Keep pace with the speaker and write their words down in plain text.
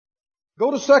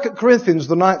Go to 2 Corinthians,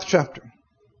 the 9th chapter.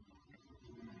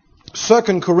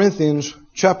 2 Corinthians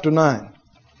chapter 9.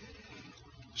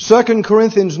 2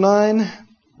 Corinthians 9,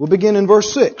 we'll begin in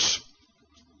verse 6.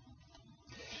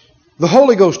 The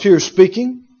Holy Ghost here is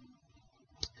speaking.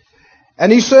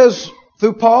 And he says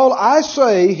through Paul, I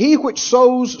say, he which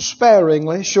sows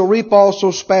sparingly shall reap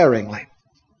also sparingly.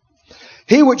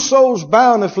 He which sows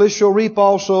bountifully shall reap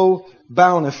also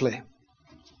bountifully.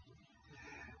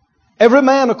 Every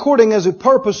man according as he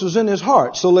purposes in his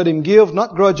heart, so let him give,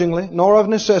 not grudgingly, nor of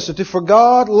necessity, for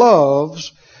God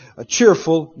loves a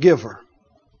cheerful giver.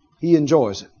 He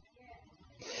enjoys it.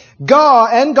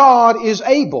 God is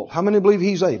able. How many believe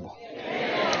He's able?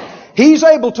 Amen. He's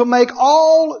able to make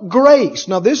all grace.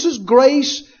 Now this is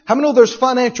grace. How many know there's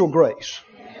financial grace?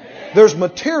 Amen. There's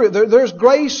material. There's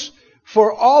grace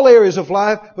for all areas of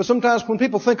life, but sometimes when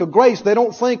people think of grace, they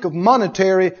don't think of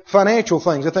monetary, financial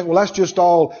things. They think, well, that's just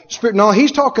all spirit. No,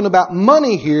 he's talking about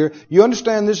money here. You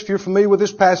understand this if you're familiar with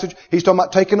this passage. He's talking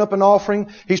about taking up an offering.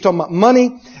 He's talking about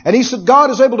money. And he said,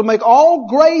 God is able to make all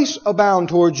grace abound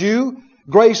towards you.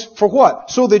 Grace for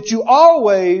what? So that you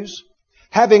always,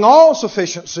 having all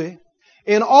sufficiency,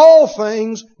 in all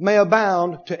things may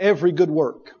abound to every good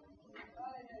work.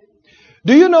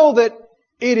 Do you know that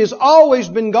it has always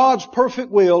been God's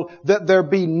perfect will that there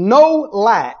be no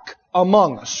lack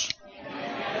among us?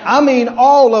 I mean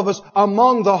all of us,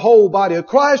 among the whole body of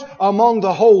Christ, among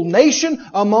the whole nation,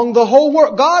 among the whole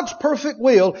world. God's perfect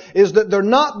will is that there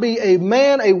not be a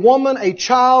man, a woman, a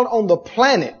child on the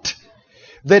planet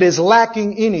that is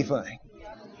lacking anything.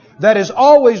 That has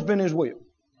always been His will.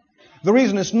 The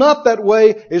reason it's not that way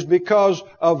is because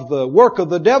of the work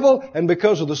of the devil and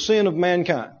because of the sin of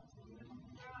mankind.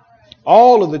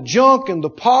 All of the junk and the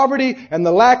poverty and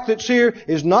the lack that's here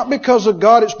is not because of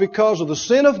God, it's because of the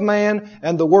sin of man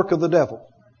and the work of the devil.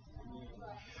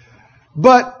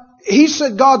 But he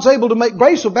said God's able to make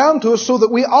grace abound to us so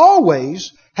that we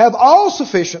always have all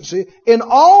sufficiency in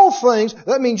all things.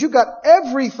 That means you've got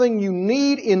everything you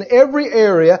need in every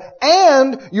area,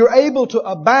 and you're able to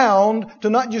abound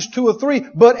to not just 2 or 3,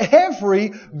 but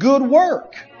every good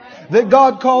work that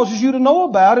God causes you to know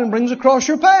about and brings across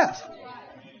your path.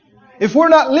 If we're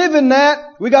not living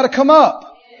that, we got to come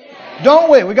up. Don't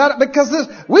we? Because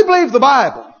we believe the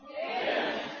Bible.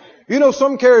 You know,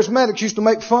 some charismatics used to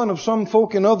make fun of some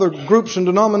folk in other groups and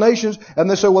denominations, and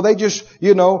they say, well, they just,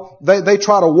 they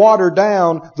try to water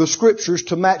down the Scriptures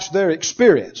to match their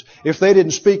experience. If they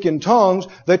didn't speak in tongues,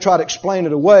 they try to explain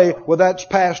it away. Well, that's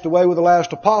passed away with the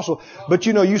last apostle. But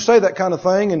you say that kind of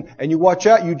thing, and you watch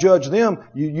out, you judge them.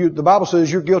 The Bible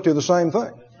says you're guilty of the same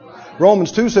thing.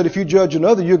 Romans 2 said if you judge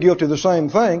another, you're guilty of the same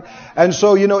thing. And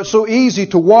so, it's so easy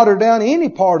to water down any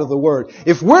part of the Word.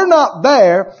 If we're not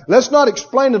there, let's not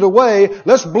explain it away.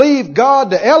 Let's believe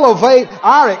God to elevate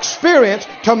our experience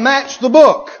to match the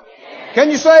book.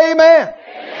 Can you say amen?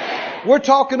 We're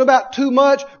talking about too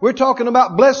much. We're talking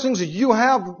about blessings that you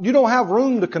don't have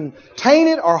room to contain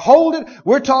it or hold it.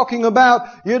 We're talking about,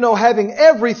 having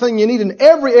everything you need in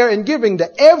every area and giving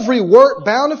to every work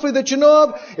bountifully that you know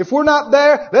of. If we're not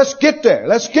there, let's get there.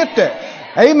 Let's get there.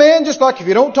 Amen. Just like if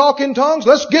you don't talk in tongues,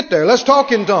 let's get there. Let's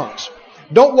talk in tongues.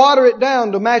 Don't water it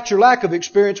down to match your lack of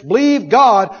experience. Believe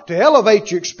God to elevate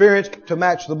your experience to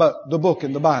match the book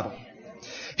in the Bible.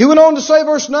 He went on to say,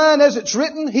 verse 9, as it's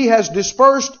written, He has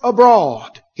dispersed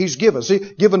abroad. He's given. See,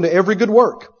 given to every good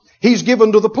work. He's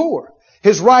given to the poor.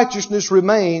 His righteousness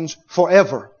remains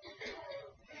forever.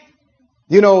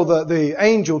 The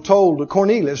angel told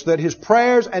Cornelius that his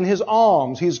prayers and his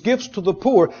alms, his gifts to the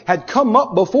poor, had come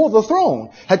up before the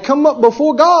throne, had come up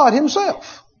before God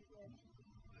Himself.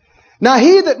 Now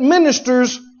he that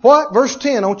ministers, what? Verse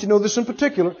 10, I want you to know this in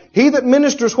particular. He that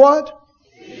ministers what?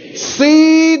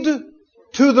 Seed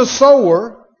to the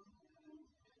sower.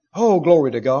 Oh,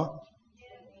 glory to God.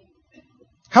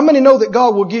 How many know that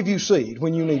God will give you seed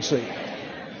when you need seed?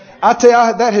 I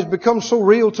tell you, that has become so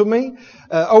real to me.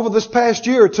 Over this past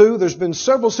year or two, there's been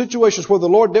several situations where the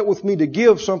Lord dealt with me to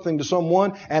give something to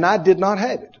someone, and I did not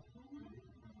have it.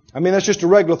 I mean, that's just a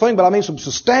regular thing, but I mean some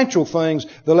substantial things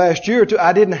the last year or two.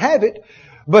 I didn't have it,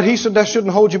 but He said that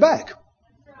shouldn't hold you back.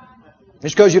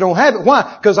 It's because you don't have it.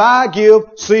 Why? Because I give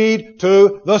seed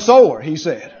to the sower, He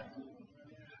said.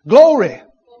 Glory.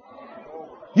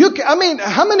 How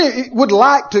many would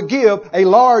like to give a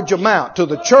large amount to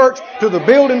the church, to the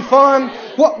building fund?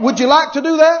 What, would you like to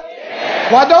do that?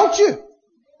 Yeah. Why don't you?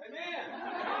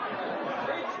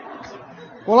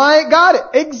 Well, I ain't got it.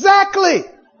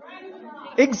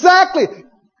 Exactly.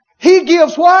 He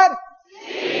gives what?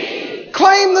 Seed.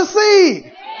 Claim the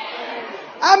seed.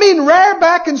 Rear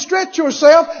back and stretch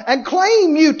yourself and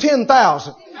claim you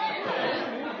 10,000.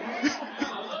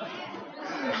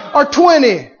 or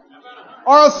 20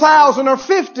 or 1,000 or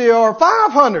 50 or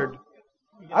 500.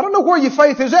 I don't know where your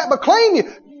faith is at, but claim it.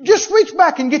 Just reach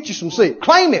back and get you some seed.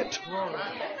 Claim it.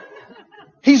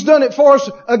 He's done it for us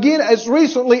again as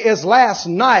recently as last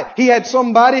night. He had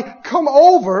somebody come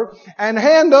over and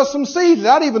hand us some seed that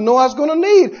I didn't even know I was going to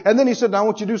need. And then he said, now I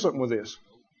want you to do something with this.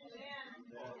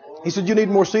 He said, you need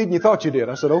more seed than you thought you did.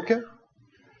 I said, okay.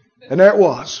 And there it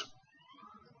was.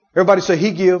 Everybody say,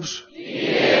 He gives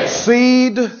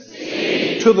seed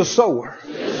to the sower.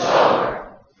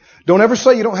 Don't ever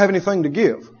say you don't have anything to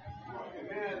give.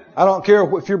 I don't care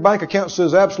if your bank account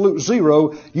says absolute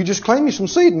zero. You just claim you some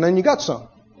seed and then you got some.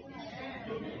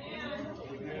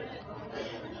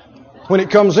 When it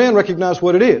comes in, recognize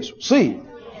what it is. Seed.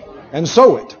 And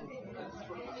sow it.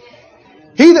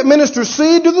 He that ministers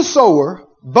seed to the sower,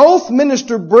 both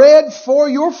minister bread for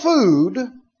your food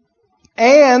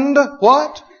and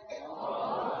what?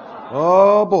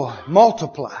 Oh boy,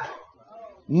 multiply.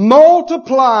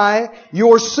 Multiply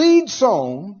your seed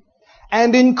sown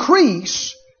and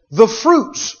increase the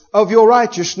fruits of your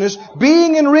righteousness,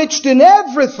 being enriched in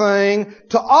everything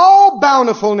to all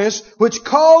bountifulness, which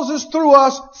causes through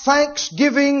us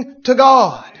thanksgiving to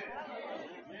God.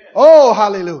 Oh,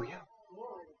 hallelujah.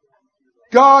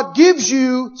 God gives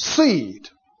you seed.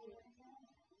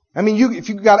 I mean, if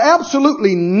you've got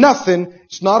absolutely nothing,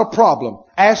 it's not a problem.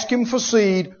 Ask Him for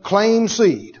seed, claim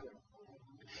seed.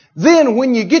 Then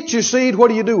when you get your seed, what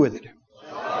do you do with it?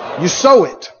 You sow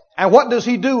it. And what does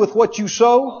He do with what you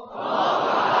sow?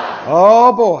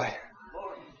 Oh boy.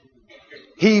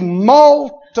 He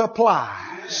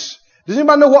multiplies. Does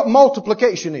anybody know what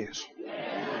multiplication is?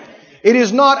 It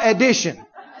is not addition.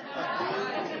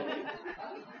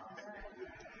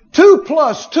 2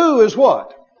 plus 2 is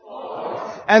what?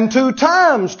 4. And 2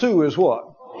 times 2 is what?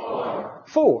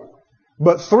 4.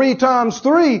 But 3 times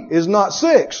 3 is not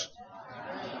 6.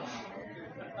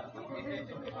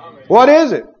 What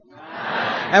is it?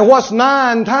 9. And what's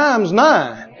 9 times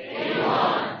 9?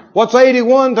 81. What's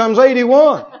 81 times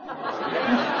 81?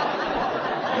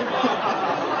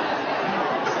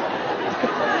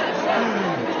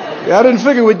 Yeah, I didn't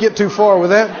figure we'd get too far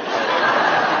with that.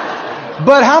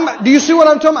 But do you see what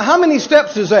I'm talking about? How many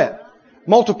steps is that?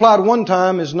 Multiplied 1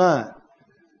 time is 9.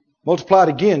 Multiplied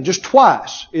again, just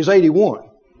twice, is 81.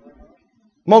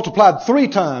 Multiplied 3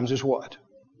 times is what?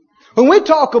 When we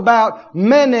talk about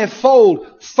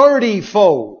manifold,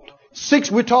 30-fold,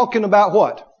 6, we're talking about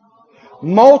what?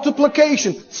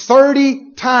 Multiplication,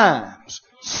 30 times,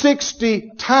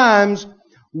 60 times,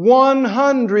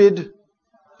 100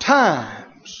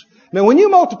 times. Now when you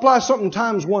multiply something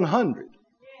times 100,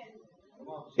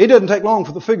 it doesn't take long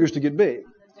for the figures to get big.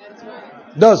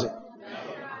 Does it?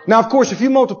 Now of course if you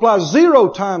multiply 0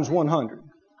 times 100,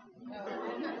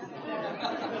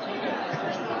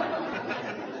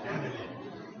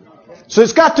 so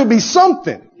it's got to be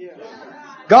something.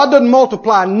 God doesn't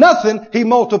multiply nothing. He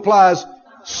multiplies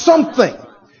something.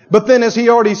 But then as He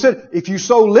already said, if you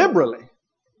sow liberally,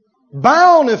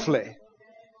 bountifully,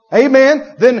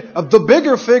 amen, then the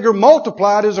bigger figure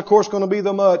multiplied is of course going to be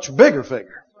the much bigger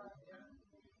figure.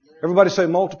 Everybody say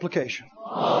multiplication.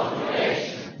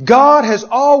 Multiplication. God has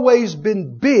always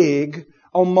been big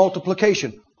on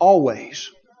multiplication.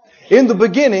 Always. In the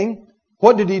beginning,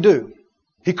 what did He do?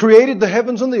 He created the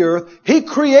heavens and the earth. He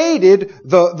created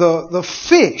the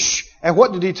fish. And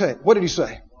what did He take? What did He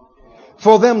say?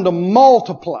 For them to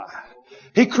multiply.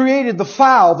 He created the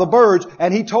fowl, the birds,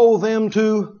 and He told them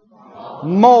to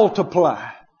multiply.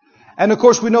 And of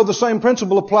course we know the same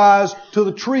principle applies to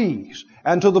the trees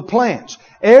and to the plants.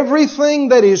 Everything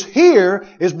that is here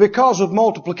is because of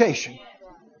multiplication.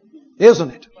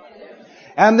 Isn't it?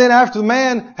 And then after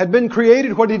man had been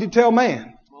created, what did He tell man?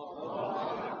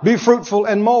 Be fruitful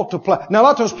and multiply. Now a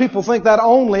lot of times people think that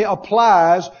only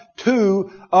applies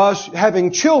to us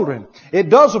having children. It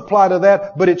does apply to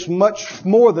that, but it's much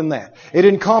more than that. It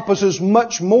encompasses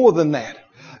much more than that.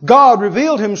 God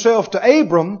revealed Himself to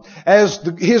Abram as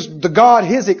the God,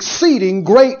 His exceeding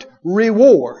great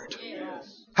reward.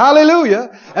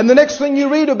 Hallelujah. And the next thing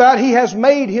you read about, He has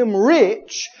made him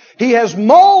rich. He has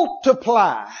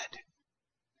multiplied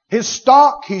his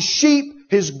stock, his sheep,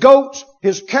 his goats,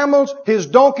 his camels, his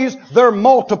donkeys. They're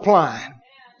multiplying.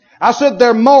 I said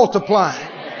they're multiplying.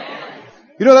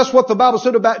 You know, that's what the Bible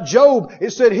said about Job.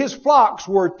 It said his flocks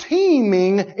were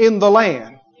teeming in the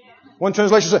land. One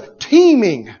translation said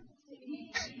teeming.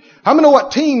 How many know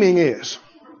what teeming is?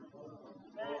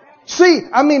 See,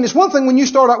 I mean, it's one thing when you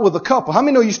start out with a couple. How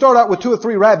many know you start out with 2 or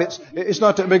 3 rabbits? It's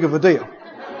not that big of a deal.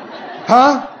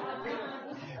 Huh?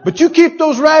 But you keep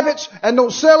those rabbits and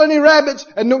don't sell any rabbits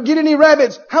and don't get any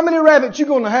rabbits. How many rabbits you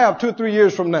going to have 2 or 3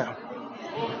 years from now?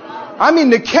 I mean,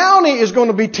 the county is going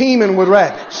to be teeming with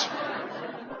rabbits.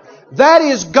 That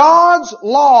is God's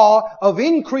law of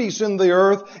increase in the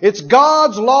earth. It's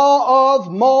God's law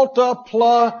of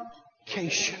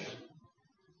multiplication.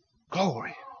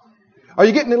 Glory. Are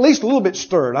you getting at least a little bit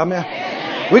stirred? I mean,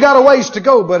 we got a ways to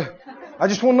go, but I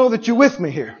just want to know that you're with me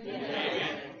here.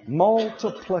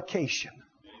 Multiplication.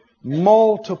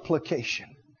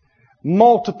 Multiplication.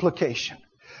 Multiplication.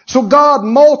 So God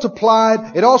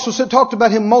multiplied. It also talked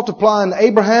about Him multiplying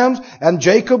Abraham's and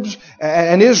Jacob's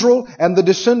and Israel and the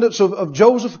descendants of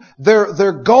Joseph.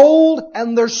 Their gold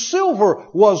and their silver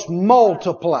was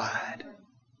multiplied.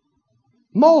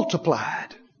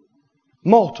 Multiplied.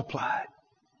 Multiplied.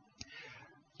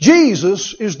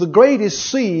 Jesus is the greatest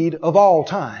seed of all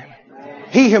time.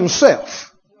 He Himself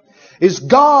is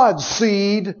God's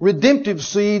seed, redemptive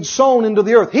seed sown into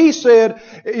the earth. He said,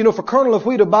 if a kernel of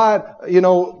wheat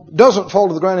doesn't fall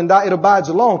to the ground and die, it abides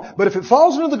alone. But if it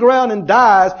falls into the ground and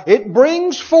dies, it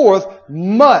brings forth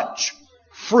much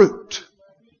fruit.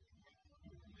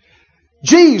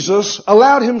 Jesus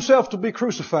allowed Himself to be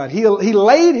crucified. He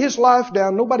laid His life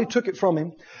down. Nobody took it from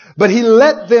Him. But He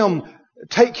let them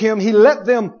take Him. He let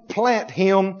them plant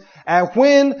Him. And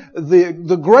when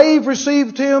the grave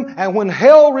received Him and when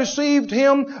hell received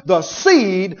Him, the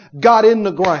seed got in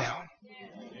the ground.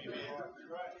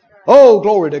 Oh,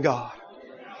 glory to God.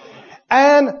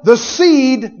 And the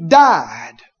seed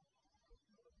died.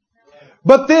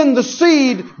 But then the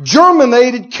seed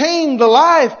germinated, came to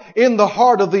life in the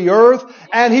heart of the earth,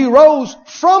 and He rose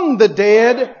from the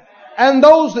dead, and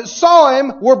those that saw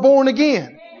Him were born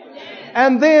again.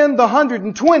 And then the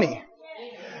 120.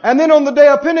 And then on the day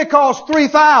of Pentecost,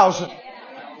 3,000.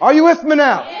 Are you with me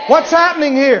now? What's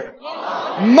happening here?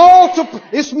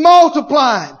 It's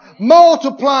multiplying.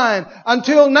 Multiplying.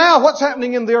 Until now, what's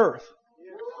happening in the earth?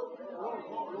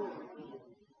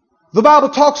 The Bible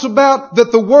talks about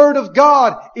that the Word of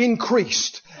God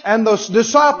increased. And the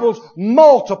disciples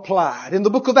multiplied. In the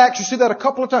book of Acts, you see that a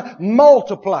couple of times.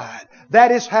 Multiplied.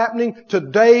 That is happening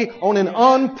today on an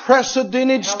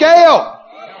unprecedented scale.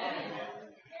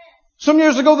 Some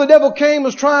years ago, the devil came,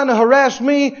 was trying to harass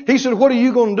me. He said, what are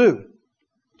you going to do?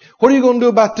 What are you going to do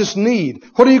about this need?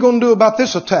 What are you going to do about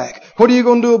this attack? What are you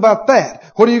going to do about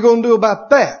that? What are you going to do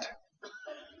about that?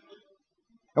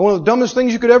 And one of the dumbest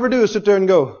things you could ever do is sit there and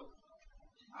go,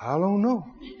 I don't know.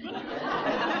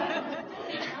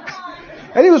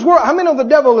 And he was worried. I mean, the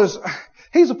devil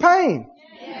he's a pain.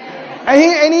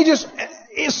 And he just,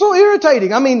 it's so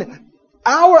irritating. I mean,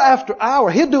 hour after hour,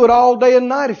 he'll do it all day and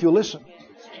night if you listen.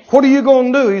 What are you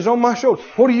going to do? He's on my shoulder.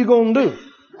 What are you going to do?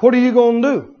 What are you going to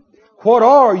do? What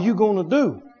are you going to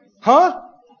do? Huh?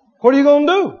 What are you going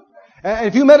to do? And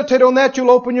if you meditate on that,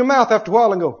 you'll open your mouth after a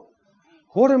while and go,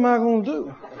 what am I going to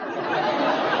do?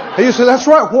 And you say, that's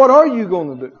right. What are you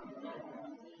going to do?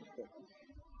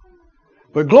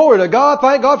 But glory to God.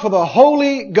 Thank God for the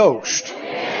Holy Ghost.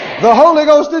 The Holy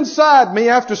Ghost inside me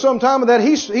after some time of that,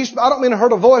 I don't mean I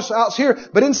heard a voice out here,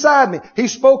 but inside me, He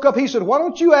spoke up. He said, why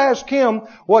don't you ask Him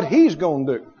what He's going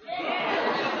to do?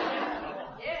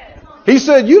 He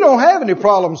said, you don't have any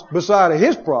problems beside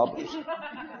His problems.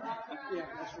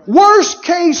 Worst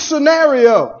case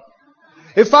scenario.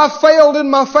 If I failed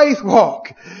in my faith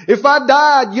walk, if I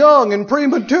died young and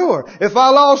premature, if I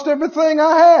lost everything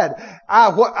I had,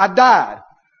 I died.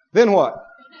 Then what?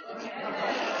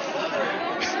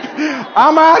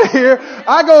 I'm out of here.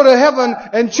 I go to heaven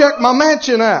and check my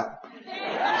mansion out.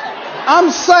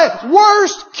 I'm saying,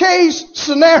 worst case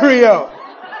scenario.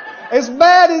 As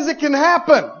bad as it can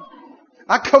happen,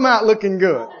 I come out looking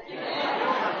good.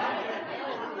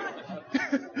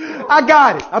 I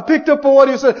got it. I picked up on what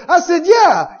he said. I said,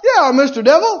 yeah, Mr.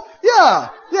 Devil. Yeah.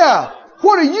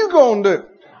 What are you going to do?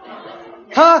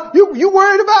 Huh? You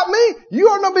worried about me? You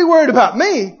ought not be worried about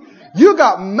me. You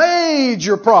got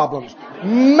major problems.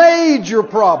 Major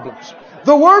problems.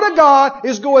 The Word of God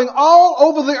is going all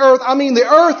over the earth. I mean, the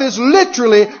earth is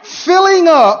literally filling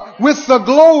up with the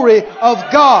glory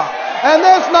of God. And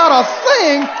there's not a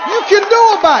thing you can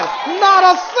do about it. Not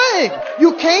a thing.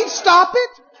 You can't stop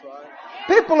it.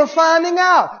 People are finding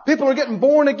out. People are getting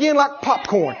born again like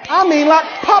popcorn. I mean, like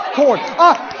popcorn.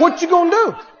 What you gonna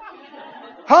do?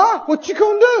 Huh? What you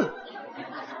gonna do?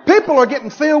 People are getting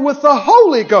filled with the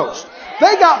Holy Ghost.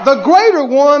 They got the greater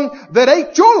one that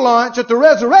ate your lunch at the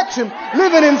resurrection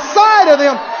living inside of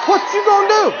them. What you gonna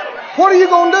do? What are you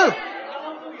gonna do?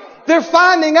 They're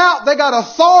finding out they got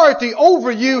authority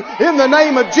over you in the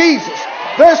name of Jesus.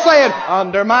 They're saying,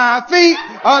 under my feet.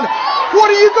 What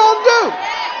are you gonna do?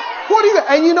 What do you,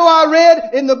 and you know, I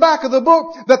read in the back of the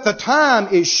book that the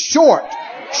time is short.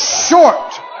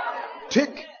 Short.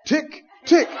 Tick, tick,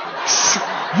 tick.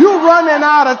 You're running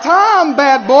out of time,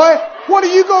 bad boy. What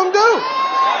are you going to do?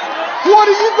 What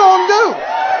are you going to do?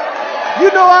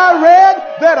 You know, I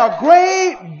read that a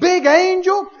great big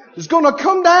angel is going to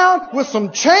come down with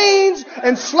some chains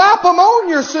and slap them on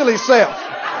your silly self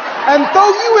and throw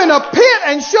you in a pit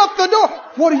and shut the door.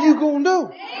 What are you going to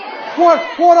do?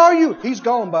 What are you? He's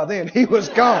gone by then. He was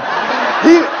gone.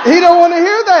 He don't want to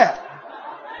hear that.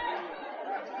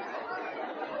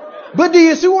 But do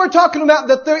you see what we're talking about?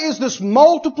 That there is this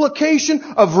multiplication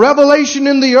of revelation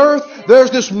in the earth.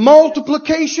 There's this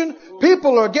multiplication.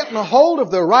 People are getting a hold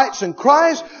of their rights in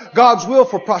Christ. God's will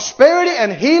for prosperity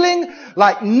and healing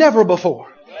like never before.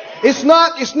 It's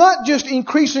not just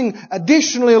increasing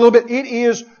additionally a little bit. It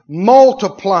is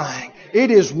multiplying. It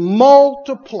is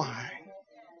multiplying.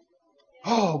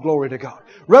 Oh, glory to God.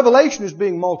 Revelation is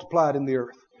being multiplied in the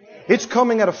earth. It's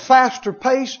coming at a faster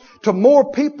pace to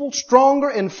more people, stronger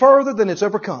and further than it's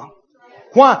ever come.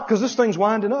 Why? Because this thing's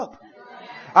winding up.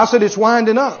 I said it's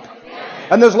winding up.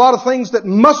 And there's a lot of things that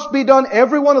must be done.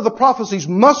 Every one of the prophecies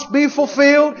must be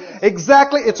fulfilled.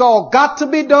 Exactly. It's all got to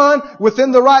be done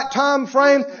within the right time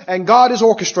frame. And God is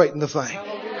orchestrating the thing.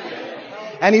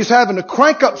 And He's having to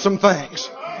crank up some things.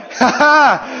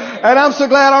 And I'm so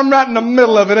glad I'm right in the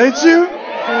middle of it, ain't you?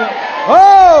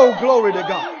 Oh, glory to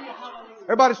God.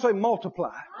 Everybody say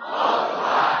multiply.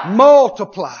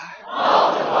 Multiply.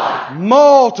 Multiply.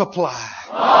 Multiply.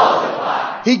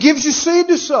 Multiply. He gives you seed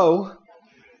to sow.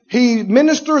 He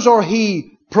ministers or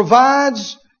He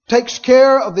provides, takes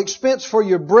care of the expense for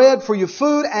your bread, for your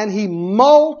food, and He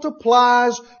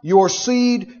multiplies your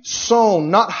seed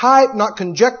sown. Not hype, not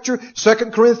conjecture. 2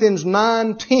 Corinthians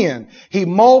 9:10. He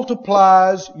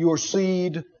multiplies your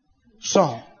seed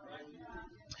sown.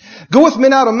 Go with me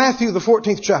now to Matthew, the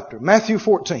 14th chapter. Matthew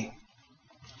 14.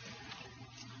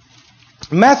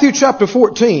 Matthew chapter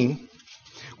 14.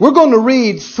 We're going to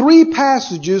read 3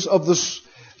 passages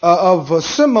of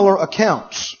similar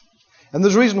accounts. And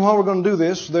there's a reason why we're going to do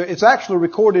this. It's actually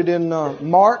recorded in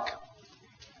Mark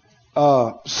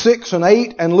 6 and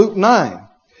 8 and Luke 9.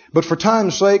 But for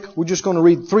time's sake, we're just going to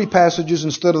read 3 passages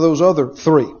instead of those other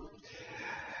 3.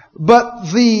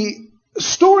 But the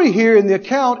story here in the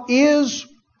account is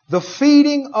the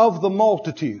feeding of the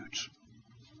multitudes.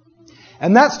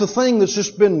 And that's the thing that's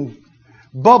just been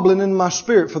bubbling in my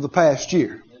spirit for the past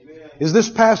year. Is this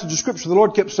passage of Scripture. The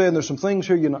Lord kept saying, there's some things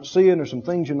here you're not seeing, there's some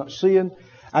things you're not seeing.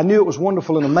 I knew it was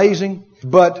wonderful and amazing,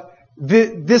 but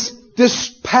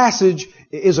this passage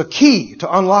is a key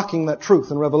to unlocking that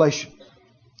truth in Revelation.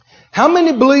 How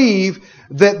many believe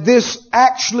that this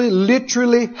actually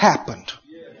literally happened?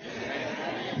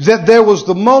 That there was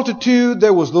the multitude,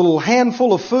 there was the little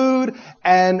handful of food,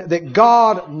 and that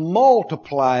God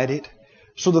multiplied it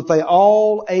so that they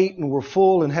all ate and were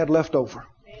full and had left over.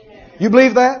 You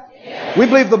believe that? We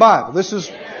believe the Bible.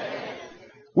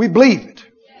 We believe it.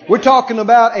 We're talking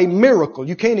about a miracle.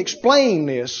 You can't explain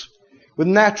this with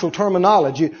natural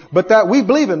terminology, but that we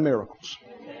believe in miracles.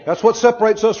 That's what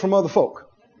separates us from other folk.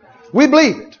 We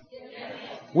believe it.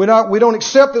 We don't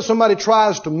accept that somebody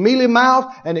tries to mealy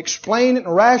mouth and explain it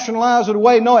and rationalize it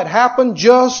away. No, it happened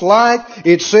just like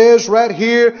it says right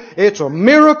here. It's a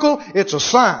miracle. It's a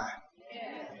sign.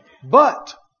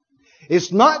 But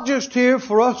it's not just here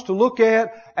for us to look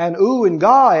at and ooh and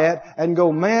gah at and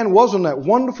go, man, wasn't that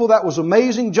wonderful? That was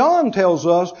amazing. John tells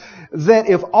us that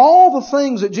if all the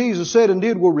things that Jesus said and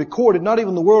did were recorded, not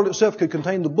even the world itself could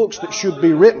contain the books that should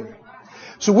be written.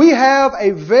 So we have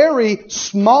a very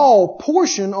small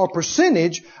portion or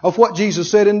percentage of what Jesus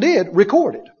said and did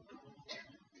recorded.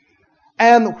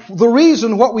 And the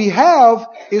reason what we have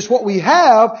is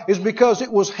because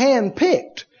it was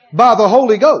handpicked by the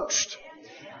Holy Ghost.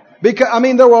 Because,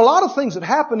 there were a lot of things that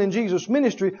happened in Jesus'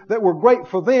 ministry that were great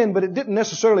for them, but it didn't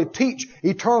necessarily teach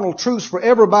eternal truths for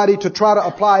everybody to try to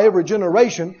apply every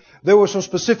generation. There were some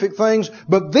specific things,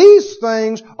 but these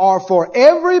things are for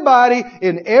everybody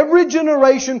in every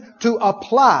generation to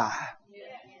apply.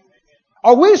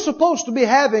 Are we supposed to be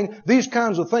having these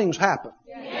kinds of things happen?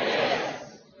 Yes.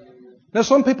 Now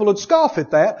some people would scoff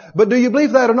at that, but do you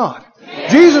believe that or not?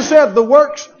 Yes. Jesus said, the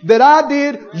works that I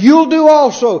did, you'll do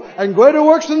also. And greater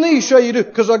works than these shall you do,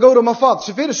 because I go to my Father.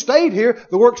 So if it had stayed here,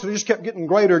 the works would have just kept getting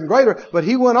greater and greater. But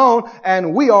He went on,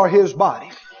 and we are His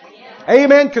body.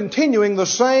 Amen. Continuing the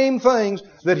same things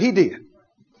that He did.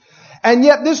 And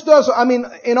yet this does,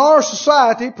 in our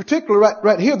society, particularly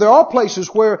right here, there are places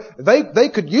where they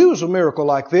could use a miracle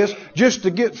like this just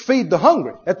to feed the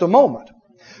hungry at the moment.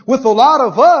 With a lot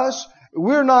of us,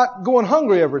 we're not going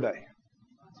hungry every day.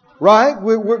 Right?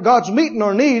 God's meeting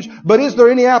our needs, but is there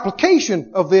any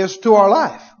application of this to our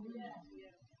life?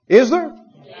 Is there?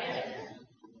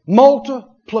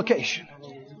 Multiplication.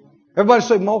 Everybody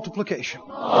say multiplication.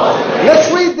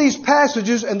 Let's read these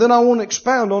passages and then I want to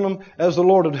expound on them as the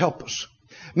Lord would help us.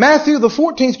 Matthew, the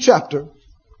 14th chapter,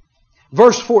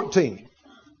 verse 14.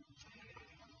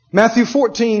 Matthew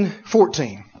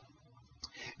 14:14.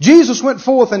 Jesus went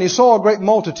forth and he saw a great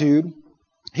multitude.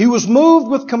 He was moved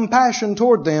with compassion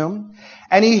toward them,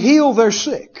 and he healed their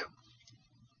sick.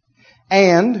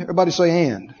 And, everybody say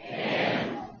and.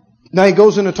 Now he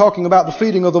goes into talking about the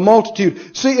feeding of the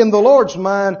multitude. See, in the Lord's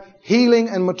mind, healing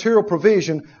and material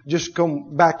provision just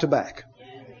come back to back.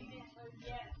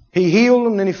 He healed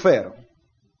them and then he fed them.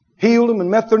 Healed them and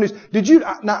met their needs.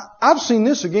 Now, I've seen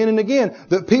this again and again,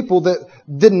 that people that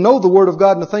didn't know the Word of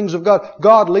God and the things of God,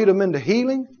 God lead them into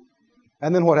healing,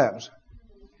 and then what happens?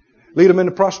 Lead them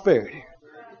into prosperity.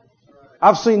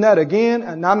 I've seen that again,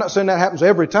 and I'm not saying that happens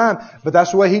every time, but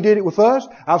that's the way He did it with us.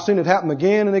 I've seen it happen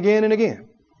again and again and again.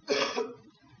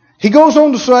 He goes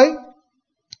on to say,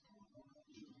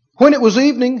 when it was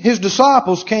evening, His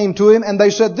disciples came to Him, and they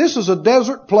said, this is a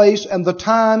desert place, and the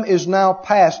time is now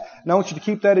past. Now I want you to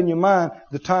keep that in your mind.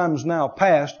 The time is now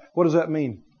past. What does that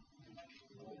mean?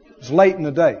 It's late in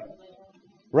the day.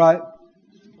 Right?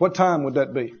 What time would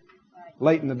that be?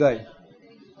 Late in the day.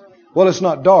 Well, it's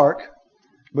not dark,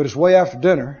 but it's way after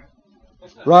dinner.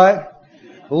 Right?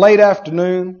 Late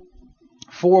afternoon,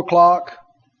 4 o'clock,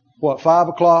 5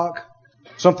 o'clock,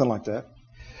 something like that.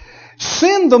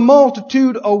 Send the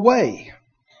multitude away,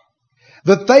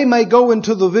 that they may go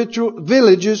into the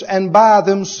villages and buy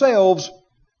themselves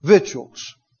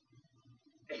victuals.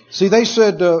 See, they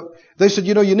said,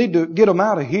 you need to get them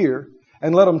out of here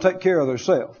and let them take care of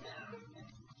themselves.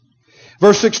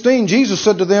 Verse 16, Jesus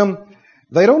said to them,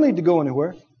 they don't need to go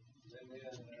anywhere.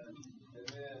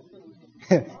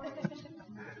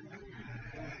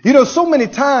 So many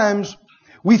times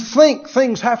we think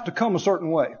things have to come a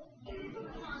certain way.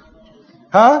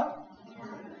 Huh?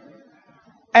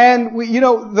 And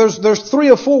there's 3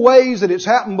 or 4 ways that it's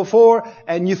happened before,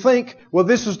 and you think, well,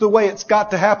 this is the way it's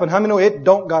got to happen. How many know it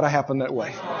don't got to happen that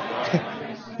way?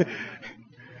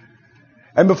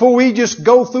 And before we just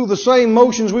go through the same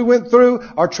motions we went through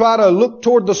or try to look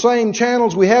toward the same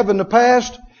channels we have in the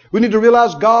past, we need to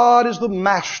realize God is the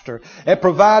master at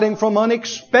providing from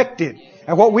unexpected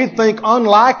and what we think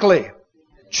unlikely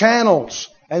channels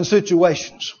and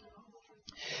situations.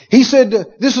 He said,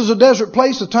 this is a desert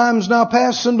place. The time is now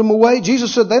past. Send them away.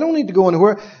 Jesus said, they don't need to go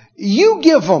anywhere. You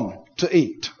give them to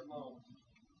eat.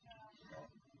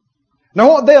 Now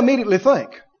what they immediately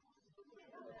think?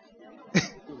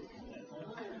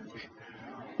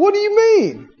 What do you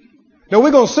mean? Now we're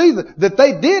going to see that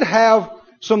they did have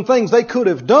some things they could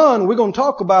have done. We're going to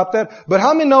talk about that. But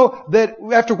how many know that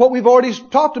after what we've already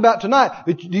talked about tonight,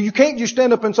 that you can't just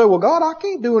stand up and say, well, God, I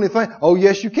can't do anything. Oh,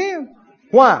 yes, you can.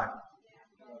 Why?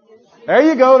 There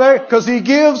you go there. Because He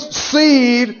gives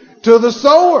seed to the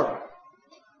sower.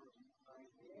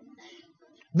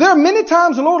 There are many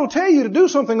times the Lord will tell you to do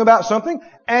something about something,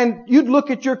 and you'd look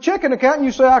at your checking account and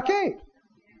you say, I can't.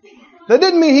 That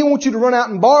didn't mean He wants you to run out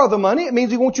and borrow the money. It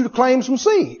means He wants you to claim some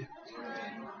seed.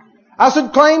 I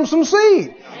said claim some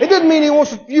seed. It didn't mean He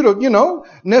wants you to,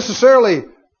 necessarily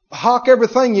hawk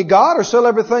everything you got or sell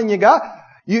everything you got.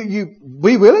 You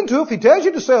be willing to if He tells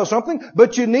you to sell something,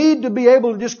 but you need to be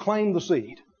able to just claim the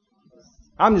seed.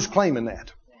 I'm just claiming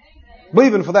that.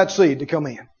 Believing for that seed to come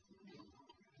in.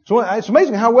 So it's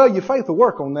amazing how well your faith will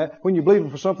work on that when you're believing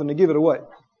for something to give it away.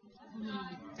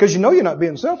 Because you're not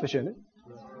being selfish in it.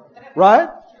 Right?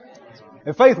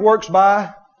 And faith works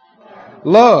by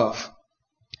love.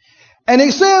 And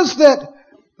He says that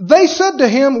they said to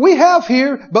Him, we have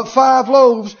here but 5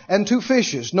 loaves and 2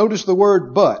 fishes. Notice the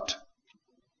word but.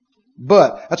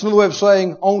 But. That's another way of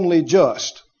saying only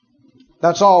just.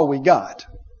 That's all we got.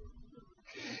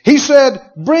 He said,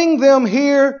 bring them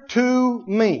here to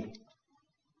me.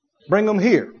 Bring them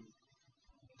here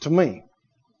to me.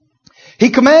 He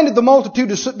commanded the multitude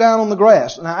to sit down on the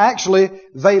grass. Now actually,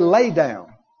 they lay down.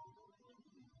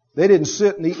 They didn't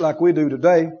sit and eat like we do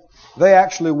today. They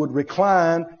actually would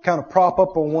recline, kind of prop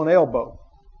up on one elbow.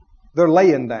 They're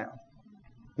laying down.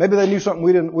 Maybe they knew something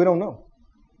we don't know.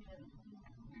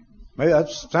 Maybe that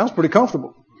sounds pretty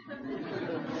comfortable.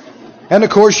 And of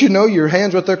course, your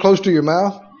hands right there close to your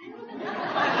mouth.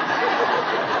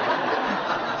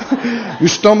 Your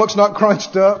stomach's not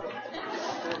crunched up.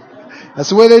 That's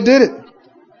the way they did it.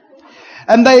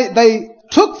 And they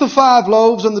took the 5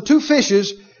 loaves and the 2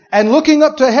 fishes, and looking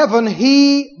up to heaven,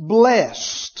 He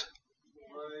blessed.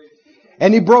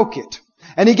 And He broke it.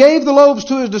 And He gave the loaves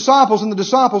to His disciples and the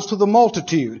disciples to the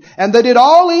multitude. And they did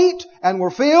all eat and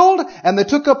were filled, and they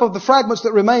took up of the fragments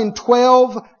that remained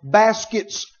 12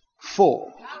 baskets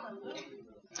full.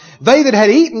 They that had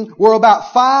eaten were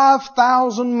about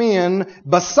 5,000 men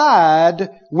beside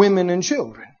women and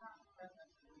children.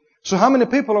 So how many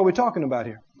people are we talking about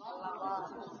here?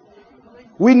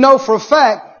 We know for a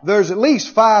fact there's at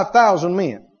least 5,000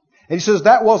 men. And He says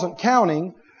that wasn't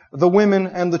counting the women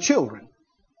and the children.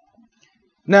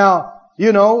 Now,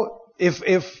 you know, if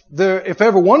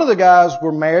every one of the guys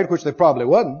were married, which they probably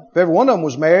wasn't, if every one of them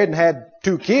was married and had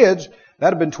 2 kids,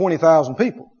 that'd have been 20,000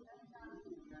 people.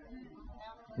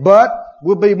 But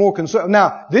we'll be more concerned.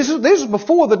 Now, this is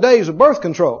before the days of birth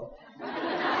control.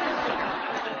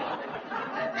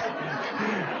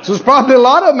 So there's probably a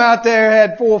lot of them out there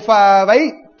had 4, 5,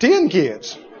 8, 10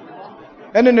 kids.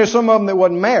 And then there's some of them that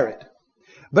wasn't married.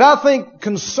 But I think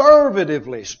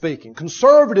conservatively speaking,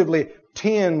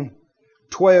 10,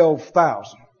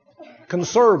 12,000.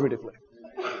 Conservatively.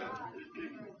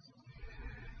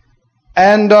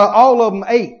 And all of them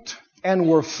ate and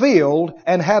were filled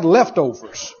and had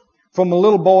leftovers from a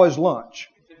little boy's lunch.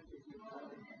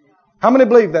 How many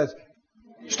believe that?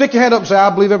 Stick your hand up and say, I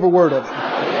believe every word of it.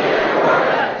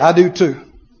 I do too.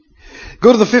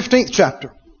 Go to the 15th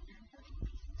chapter.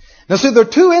 Now see, there are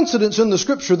 2 incidents in the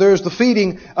Scripture. There's the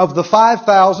feeding of the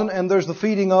 5,000 and there's the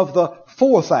feeding of the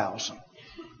 4,000.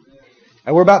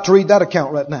 And we're about to read that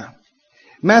account right now.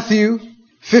 Matthew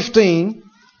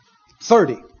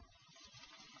 15:30.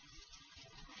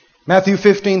 Matthew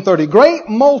 15:30. Great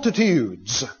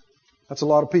multitudes. That's a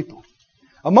lot of people.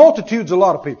 A multitude's a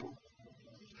lot of people.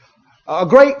 A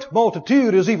great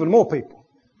multitude is even more people.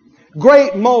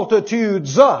 Great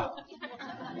multitudes.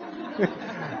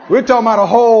 We're talking about a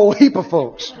whole heap of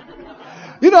folks.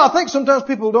 You know, I think sometimes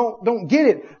people don't get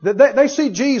it. That they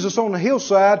see Jesus on the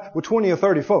hillside with 20 or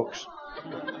 30 folks.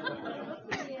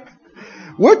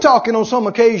 We're talking on some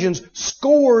occasions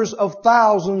scores of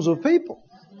thousands of people.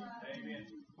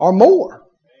 Or more.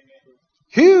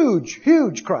 Huge,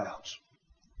 huge crowds.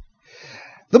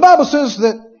 The Bible says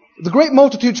that the great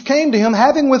multitudes came to Him,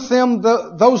 having with them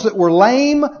those that were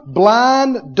lame,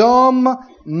 blind, dumb,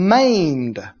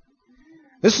 maimed.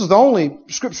 This is the only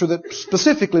Scripture that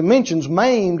specifically mentions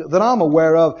maimed that I'm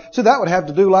aware of. So that would have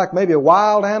to do like maybe a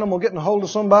wild animal getting a hold of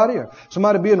somebody, or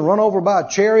somebody being run over by a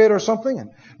chariot or something,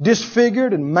 and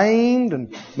disfigured and maimed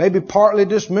and maybe partly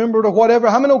dismembered or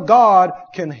whatever. How many know God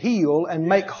can heal and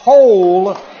make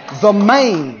whole the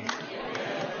maimed?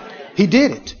 He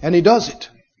did it, and He does it.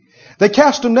 They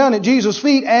cast Him down at Jesus'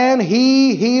 feet, and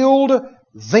He healed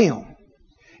them.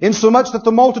 Insomuch that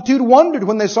the multitude wondered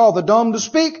when they saw the dumb to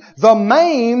speak, the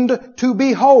maimed to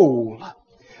be whole,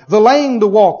 the lame to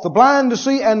walk, the blind to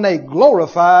see, and they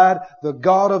glorified the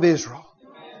God of Israel.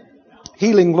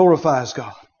 Healing glorifies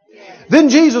God. Then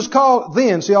Jesus called,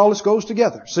 see, all this goes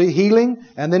together. See, healing,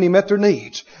 and then He met their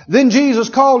needs. Then Jesus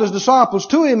called His disciples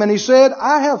to Him, and He said,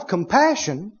 I have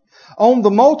compassion on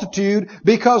the multitude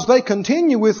because they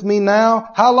continue with me now.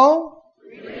 How long?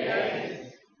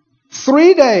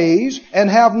 3 days and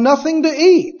have nothing to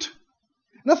eat.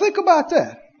 Now think about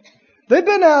that. They've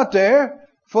been out there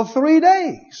for 3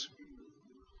 days.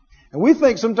 And we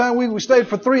think sometimes we stayed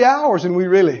for 3 hours and we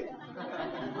really...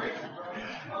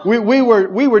 We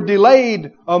were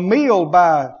delayed a meal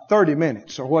by 30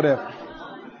 minutes or whatever.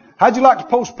 How'd you like to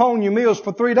postpone your meals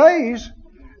for 3 days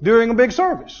during a big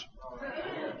service?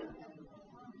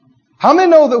 How many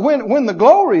know that when the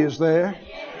glory is there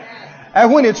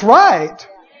and when it's right,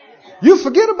 you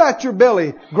forget about your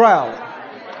belly growling.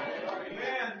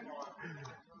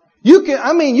 You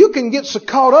can get so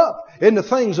caught up in the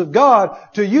things of God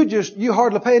till you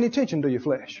hardly pay any attention to your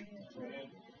flesh.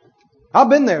 I've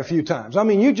been there a few times. I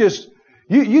mean,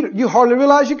 you hardly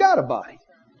realize you got a body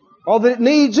or that it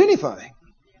needs anything.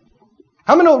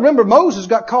 How many remember Moses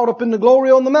got caught up in the glory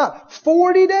on the mount?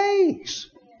 40 days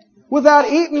without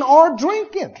eating or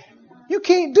drinking. You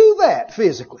can't do that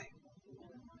physically.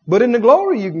 But in the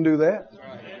glory you can do that.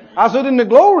 I said in the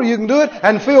glory you can do it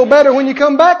and feel better when you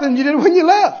come back than you did when you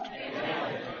left.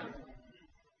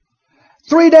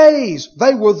 3 days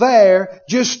they were there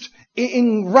just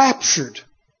enraptured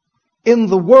in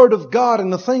the Word of God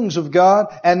and the things of God.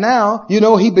 And now,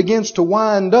 He begins to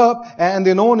wind up and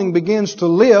the anointing begins to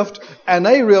lift and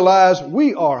they realize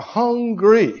we are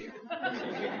hungry.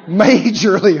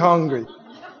 Majorly hungry.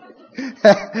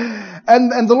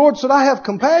 And the Lord said, I have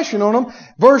compassion on them.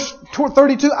 Verse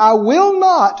 32, I will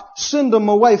not send them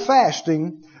away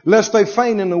fasting, lest they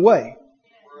faint in the way.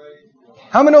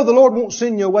 How many know the Lord won't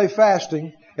send you away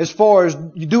fasting as far as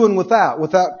you doing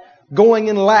without going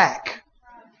in lack?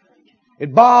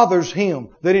 It bothers Him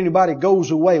that anybody goes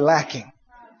away lacking.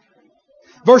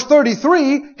 Verse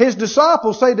 33, His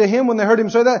disciples say to Him when they heard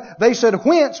Him say that, they said,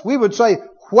 whence? We would say,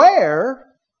 where?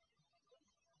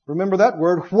 Remember that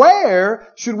word. Where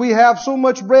should we have so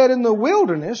much bread in the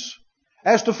wilderness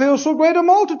as to fill so great a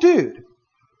multitude?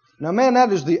 Now man,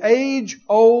 that is the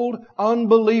age-old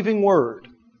unbelieving word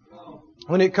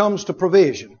when it comes to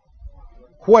provision.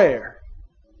 Where?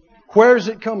 Where is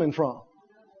it coming from?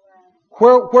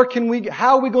 Where can we,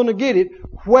 how are we going to get it?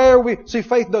 See,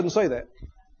 faith doesn't say that.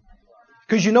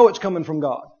 Because you know it's coming from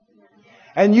God.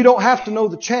 And you don't have to know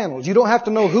the channels. You don't have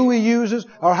to know who He uses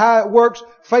or how it works.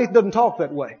 Faith doesn't talk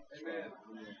that way.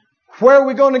 Where are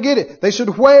we going to get it? They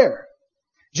said, where?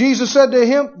 Jesus said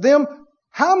to them,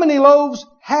 how many loaves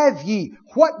have ye?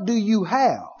 What do you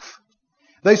have?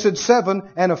 They said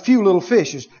 7 and a few little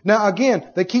fishes. Now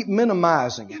again, they keep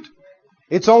minimizing it.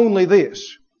 It's only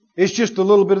this. It's just a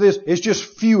little bit of this. It's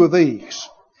just few of these.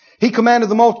 He commanded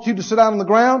the multitude to sit down on the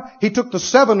ground. He took the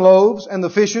 7 loaves and the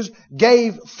fishes,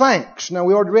 gave thanks. Now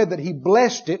we already read that He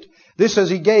blessed it. This says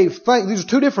He gave thanks. These are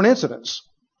 2 different incidents.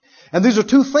 And these are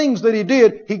 2 things that He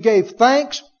did. He gave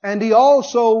thanks and He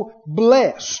also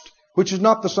blessed, which is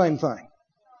not the same thing.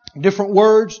 Different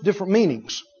words, different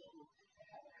meanings.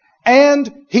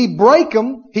 And He brake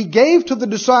them. He gave to the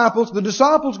disciples. The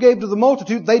disciples gave to the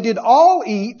multitude. They did all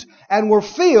eat and were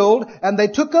filled. And they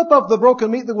took up of the broken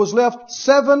meat that was left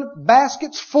 7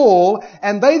 baskets full.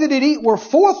 And they that did eat were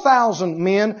 4,000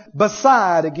 men,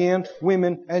 beside again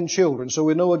women and children. So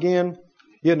we know again,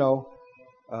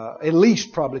 at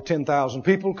least probably 10,000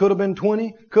 people. Could have been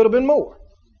 20. Could have been more.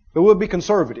 But we'll be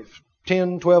conservative.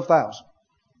 10, 12,000.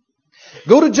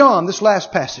 Go to John, this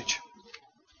last passage.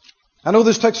 I know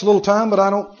this takes a little time, but I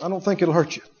don't think it'll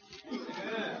hurt you.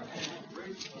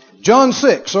 John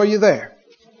 6, are you there?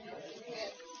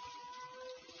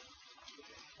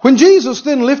 When Jesus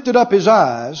then lifted up His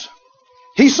eyes,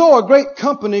 He saw a great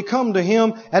company come to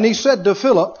Him, and He said to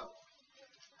Philip,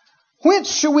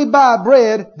 whence shall we buy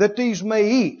bread that these may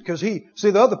eat? Because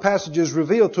the other passages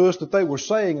reveal to us that they were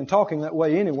saying and talking that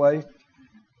way anyway.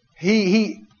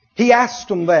 He asked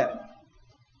them that.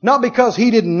 Not because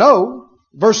He didn't know.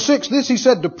 Verse 6, this He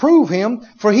said to prove Him,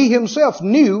 for He Himself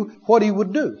knew what He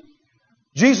would do.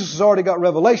 Jesus has already got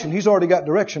revelation. He's already got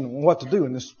direction on what to do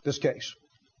in this case.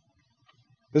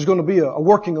 There's going to be a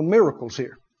working of miracles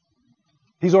here.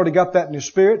 He's already got that in His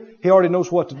Spirit. He already knows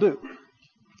what to do.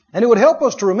 And it would help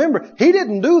us to remember, He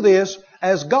didn't do this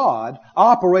as God,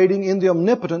 operating in the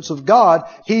omnipotence of God.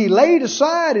 He laid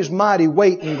aside His mighty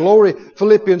weight and glory,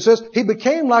 Philippians says. He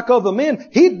became like other men.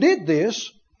 He did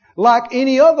this like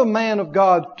any other man of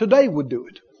God today would do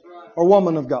it. Or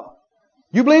woman of God.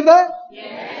 You believe that?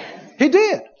 Yes. He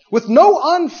did. With no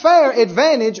unfair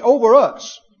advantage over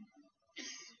us.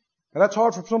 And that's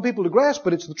hard for some people to grasp,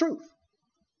 but it's the truth.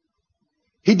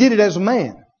 He did it as a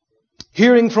man.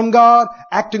 Hearing from God,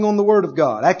 acting on the Word of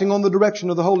God, acting on the direction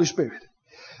of the Holy Spirit.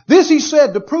 This He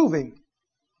said to prove Him.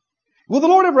 Will the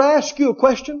Lord ever ask you a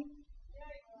question?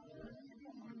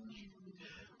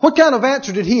 What kind of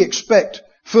answer did He expect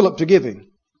Philip to give Him?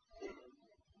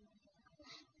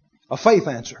 A faith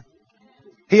answer.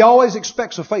 He always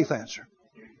expects a faith answer.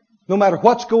 No matter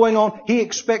what's going on, He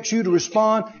expects you to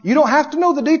respond. You don't have to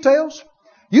know the details.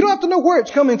 You don't have to know where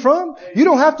it's coming from. You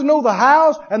don't have to know the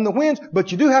hows and the whens,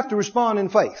 but you do have to respond in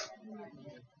faith.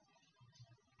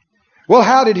 Well,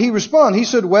 how did He respond? He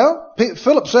said,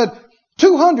 Philip said,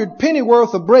 200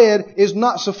 pennyworth of bread is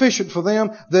not sufficient for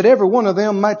them, that every one of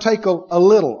them might take a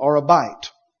little or a bite.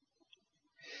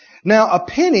 Now, a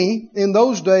penny in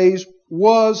those days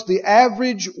was the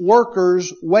average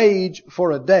worker's wage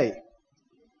for a day.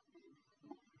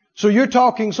 So you're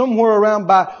talking somewhere around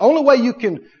only way you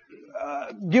can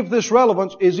give this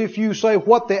relevance is if you say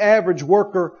what the average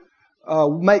worker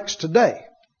makes today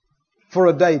for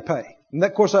a day pay. And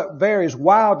of course that varies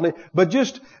wildly, but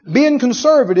just being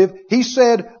conservative, he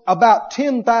said about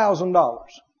 $10,000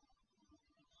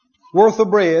 worth of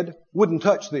bread wouldn't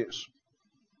touch this.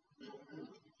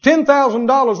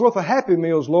 $10,000 worth of Happy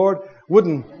Meals, Lord,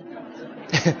 wouldn't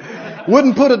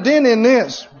put a dent in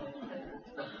this.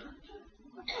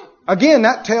 Again,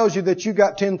 that tells you that you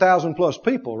got 10,000 plus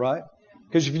people, right?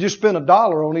 Because if you just spend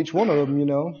 $1 on each one of them, you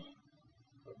know.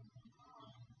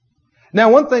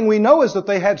 Now, one thing we know is that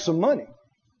they had some money.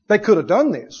 They could have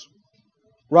done this.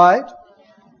 Right?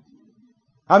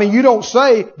 I mean, you don't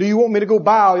say, do you want me to go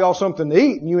buy all y'all something to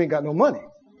eat? And you ain't got no money.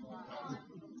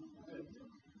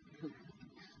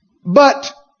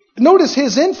 But notice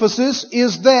his emphasis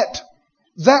is that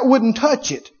wouldn't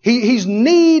touch it. He's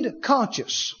need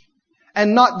conscious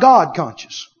and not God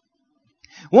conscious.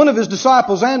 One of his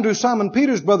disciples, Andrew, Simon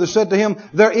Peter's brother, said to him,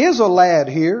 there is a lad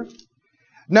here.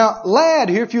 Now, lad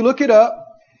here, if you look it up,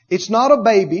 it's not a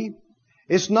baby.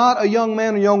 It's not a young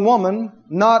man or young woman.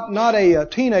 Not a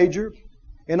teenager,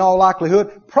 in all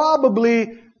likelihood.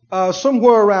 Probably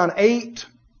somewhere around 8,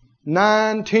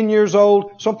 9, 10 years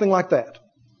old, something like that.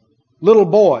 Little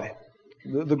boy,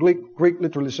 the Greek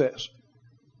literally says.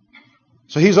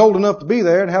 So he's old enough to be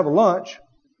there and have a lunch,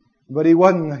 but he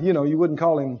wasn't, you wouldn't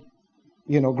call him,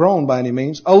 grown by any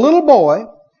means. A little boy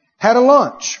had a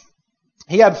lunch.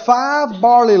 He had 5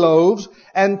 barley loaves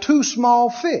and 2 small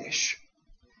fish.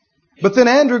 But then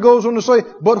Andrew goes on to say,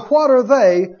 but what are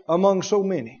they among so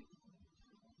many?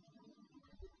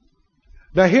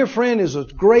 Now here, friend, is a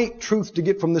great truth to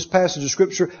get from this passage of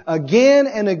Scripture. Again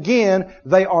and again,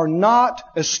 they are not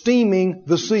esteeming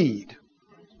the seed.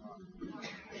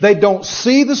 They don't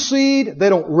see the seed. They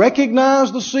don't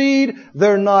recognize the seed.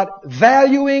 They're not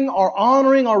valuing or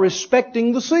honoring or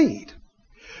respecting the seed.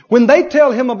 When they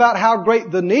tell him about how great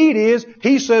the need is,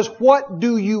 he says, what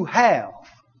do you have?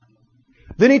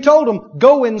 Then he told them,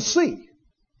 go and see.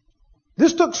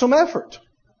 This took some effort.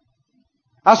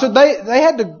 I said, they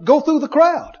had to go through the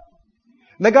crowd.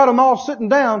 And they got them all sitting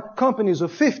down, companies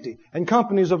of 50 and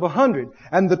companies of 100.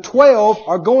 And the 12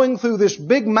 are going through this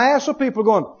big mass of people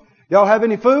going, y'all have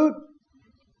any food?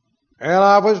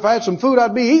 And if I had some food,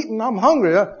 I'd be eating. I'm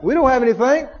hungry. We don't have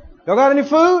anything. Y'all got any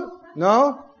food?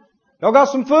 No. Y'all got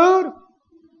some food?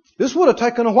 This would have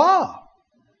taken a while.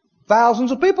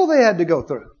 Thousands of people they had to go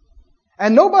through.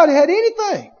 And nobody had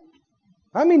anything.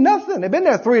 I mean, nothing. They've been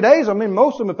there 3 days. I mean,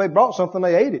 most of them, if they brought something,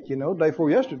 they ate it, day before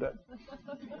yesterday.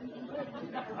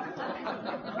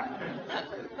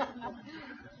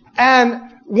 And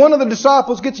one of the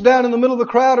disciples gets down in the middle of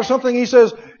the crowd or something. He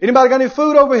says, anybody got any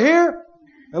food over here?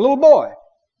 And a little boy,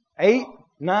 8,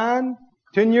 9,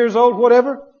 10 years old,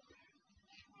 whatever.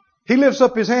 He lifts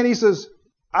up his hand. He says,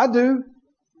 I do.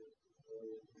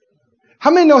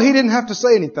 How many know he didn't have to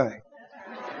say anything?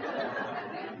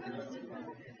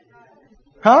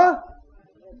 Huh?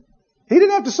 He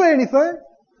didn't have to say anything.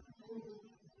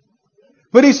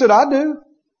 But he said, I do.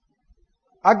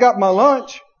 I got my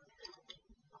lunch.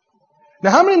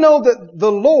 Now, how many know that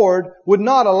the Lord would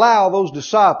not allow those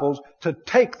disciples to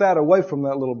take that away from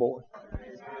that little boy?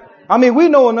 I mean, we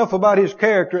know enough about his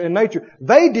character and nature.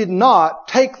 They did not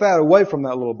take that away from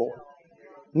that little boy.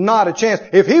 Not a chance.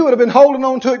 If he would have been holding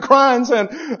on to it crying saying,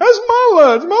 that's my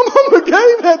lunch. My mama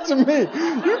gave that to me.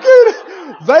 You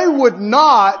can't. They would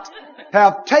not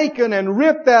have taken and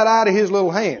ripped that out of his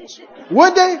little hands.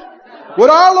 Would they? Would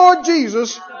our Lord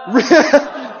Jesus rip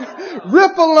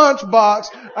a lunchbox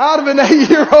out of an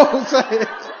 8-year-old's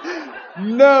hands?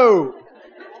 No.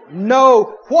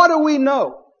 No. What do we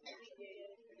know?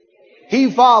 He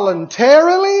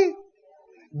voluntarily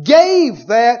gave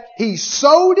that. He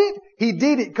sowed it. He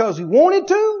did it because he wanted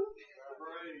to.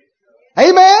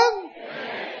 Amen?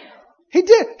 He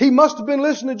did. He must have been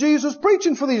listening to Jesus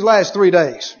preaching for these last 3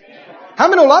 days. How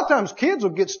many know a lot of times kids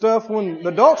will get stuff when the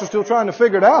adults are still trying to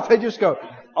figure it out. They just go,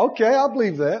 okay, I'll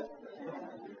believe that.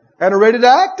 And are ready to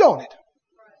act on it.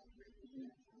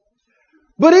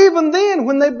 But even then,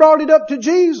 when they brought it up to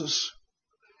Jesus,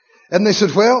 and they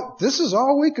said, well, this is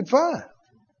all we could find.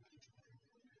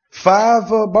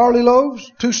 5 barley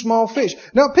loaves, 2 small fish.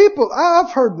 Now people,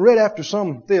 I've read after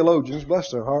some theologians,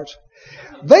 bless their hearts,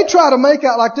 they try to make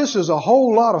out like this is a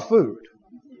whole lot of food.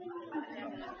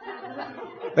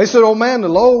 They said, oh man, the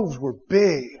loaves were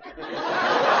big.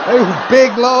 They were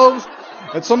big loaves.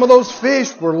 And some of those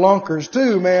fish were lunkers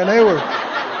too, man. They were,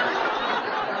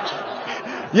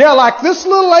 yeah, like this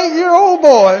little 8-year-old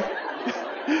boy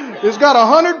has got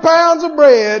 100 pounds of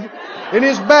bread in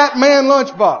his Batman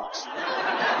lunchbox.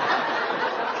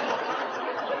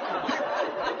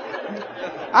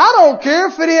 I don't care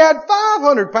if he had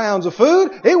 500 pounds of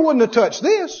food. It wouldn't have touched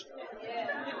this.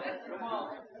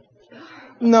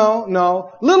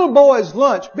 No. Little boy's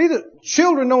lunch.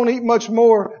 Children don't eat much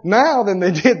more now than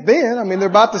they did then. I mean, they're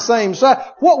about the same size.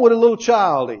 What would a little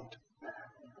child eat?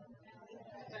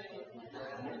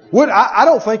 I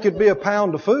don't think it'd be a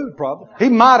pound of food, probably. He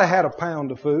might have had a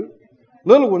pound of food.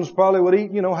 Little ones probably would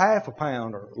eat, half a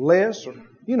pound or less or,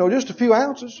 just a few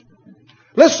ounces.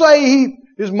 Let's say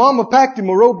his mama packed him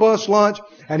a robust lunch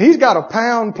and he's got a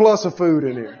pound plus of food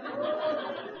in here.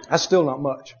 That's still not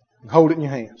much. Hold it in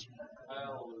your hands.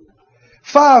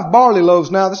 5 barley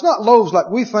loaves. Now, it's not loaves like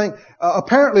we think.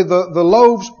 Apparently the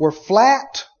loaves were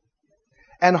flat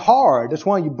and hard. That's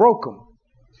why you broke them.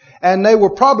 And they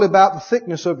were probably about the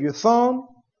thickness of your thumb.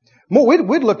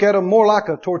 We'd look at them more like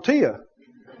a tortilla.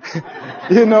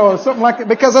 Something like that.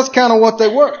 Because that's kind of what they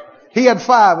were. He had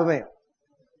 5 of them.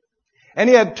 And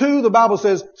he had 2, the Bible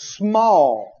says,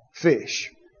 small fish.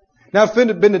 Now, if it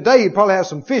had been today, he'd probably have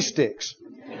some fish sticks.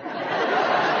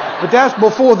 But that's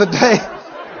before the day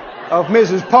of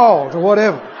Mrs. Paul's or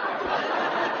whatever.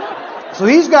 So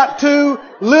he's got 2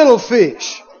 little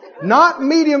fish. Not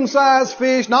medium-sized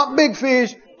fish, not big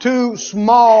fish, 2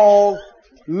 small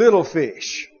little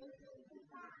fish.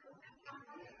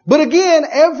 But again,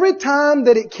 every time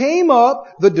that it came up,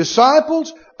 the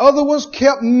disciples, other ones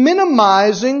kept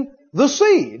minimizing the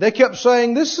seed. They kept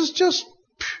saying, this is just,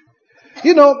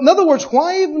 in other words,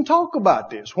 why even talk about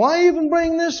this? Why even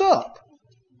bring this up?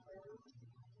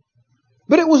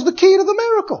 But it was the key to the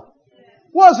miracle,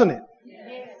 wasn't it?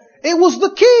 It was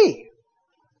the key.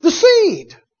 The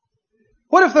seed.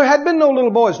 What if there had been no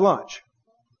little boy's lunch?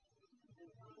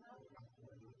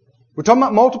 We're talking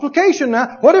about multiplication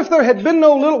now. What if there had been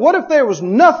what if there was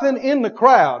nothing in the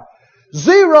crowd?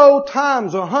 0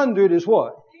 times 100 is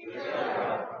what?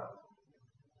 0.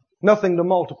 Nothing to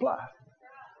multiply.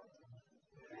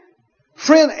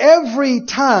 Friend, every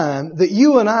time that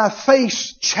you and I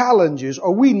face challenges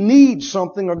or we need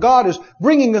something or God is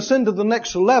bringing us into the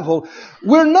next level,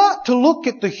 we're not to look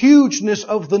at the hugeness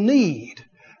of the need,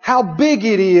 how big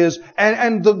it is,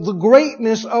 and the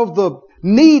greatness of the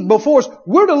need before us.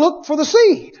 We're to look for the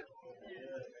seed.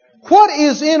 What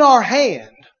is in our hand?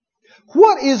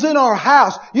 What is in our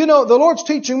house? The Lord's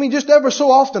teaching me just ever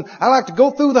so often. I like to go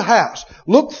through the house,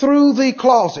 look through the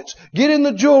closets, get in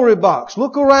the jewelry box,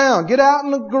 look around, get out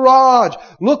in the garage,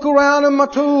 look around in my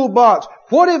toolbox.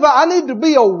 I need to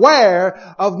be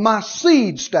aware of my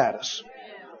seed status.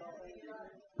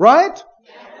 Right?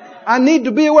 I need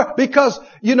to be aware because,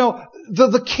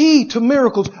 the key to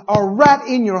miracles are right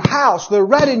in your house. They're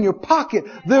right in your pocket.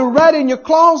 They're right in your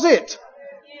closet.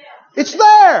 It's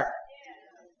there.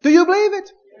 Do you believe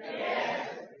it? Yes.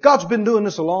 God's been doing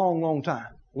this a long, long time.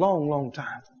 Long, long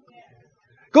time.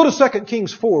 Go to 2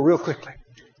 Kings 4 real quickly.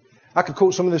 I could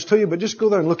quote some of this to you, but just go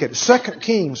there and look at it. 2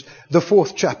 Kings, the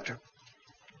 4th chapter.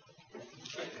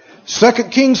 2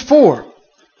 Kings 4.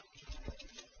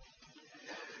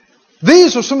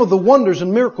 These are some of the wonders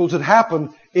and miracles that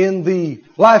happened in the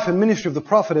life and ministry of the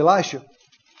prophet Elisha.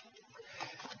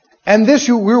 And this,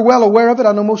 we're well aware of it.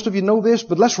 I know most of you know this,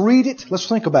 but let's read it. Let's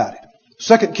think about it.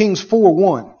 2 Kings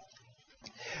 4:1.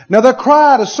 Now there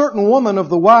cried a certain woman of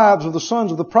the wives of the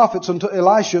sons of the prophets unto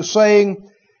Elisha, saying,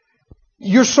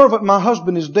 Your servant, my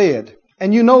husband, is dead,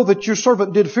 and you know that your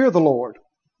servant did fear the Lord.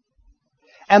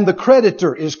 And the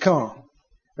creditor is come.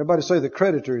 Everybody say, the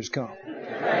creditor is come.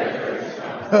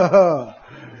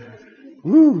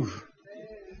 Woo.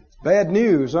 Bad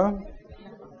news, huh?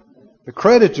 The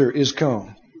creditor is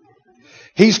come.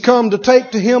 He's come to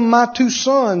take to him my 2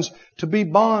 sons to be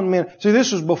bondmen. See,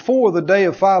 this was before the day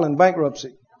of filing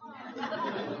bankruptcy.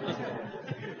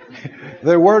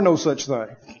 There were no such thing.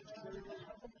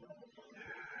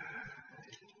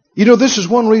 This is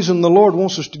one reason the Lord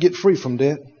wants us to get free from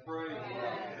debt.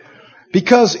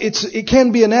 Because it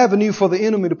can be an avenue for the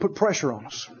enemy to put pressure on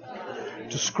us,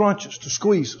 to scrunch us, to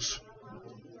squeeze us.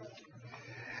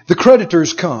 The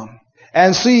creditors come.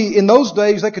 And see, in those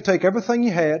days, they could take everything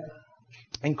you had,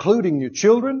 including your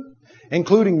children,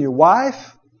 including your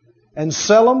wife, and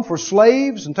sell them for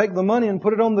slaves and take the money and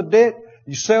put it on the debt.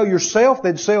 You sell yourself,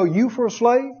 they'd sell you for a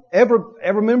slave.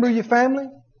 Every member of your family.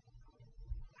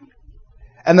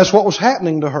 And that's what was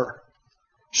happening to her.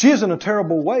 She is in a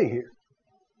terrible way here.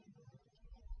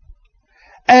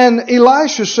 And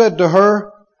Elisha said to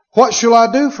her, What shall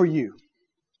I do for you?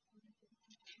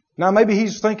 Now maybe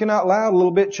he's thinking out loud a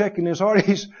little bit, checking his heart.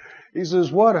 He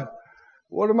says, What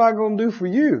am I going to do for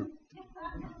you?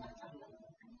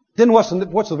 Then what's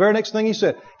the very next thing he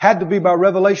said? Had to be by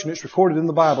revelation. It's recorded in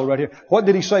the Bible right here. What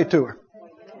did he say to her?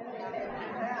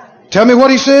 Tell me what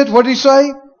he said. What did he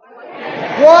say?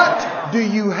 What do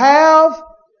you have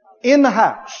in the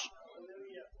house?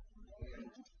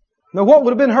 Now what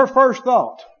would have been her first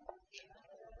thought?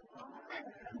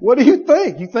 What do you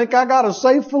think? You think I got a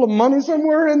safe full of money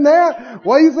somewhere in there?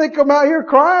 Why do you think I'm out here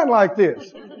crying like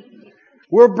this?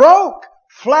 We're broke.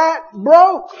 Flat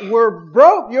broke. We're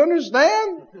broke. You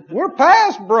understand? We're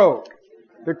past broke.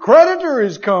 The creditor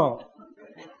is come.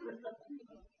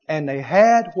 And they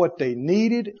had what they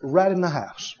needed right in the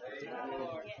house.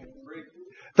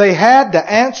 They had the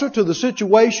answer to the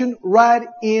situation right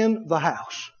in the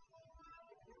house.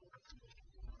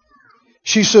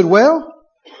 She said, Well,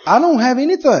 I don't have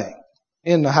anything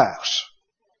in the house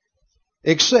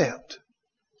except.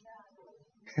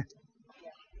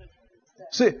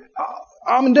 See,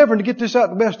 I'm endeavoring to get this out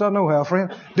the best I know how,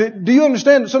 friend. Do you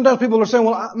understand that sometimes people are saying,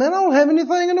 Well, man, I don't have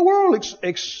anything in the world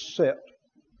except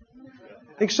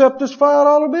this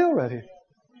 $5 bill right here.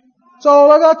 That's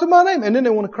all I got to my name. And then they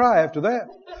want to cry after that.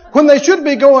 When they should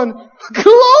be going,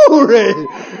 glory!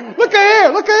 Look here,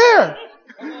 look here.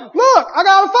 Look, I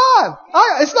got a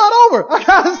 5. It's not over. I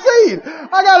got a seed.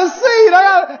 I got a seed.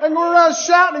 And go around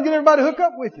shouting and get everybody hooked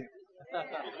up with you.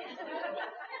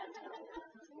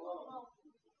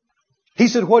 He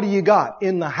said, what do you got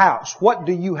in the house? What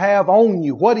do you have on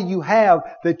you? What do you have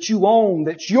that you own,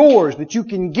 that's yours, that you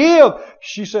can give?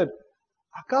 She said,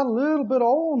 I got a little bit of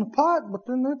oil in the pot, but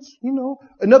then that's,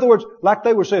 In other words, like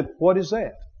they were saying, what is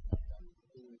that?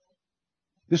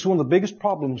 This is one of the biggest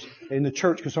problems in the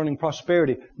church concerning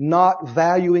prosperity. Not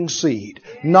valuing seed.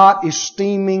 Not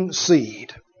esteeming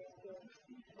seed.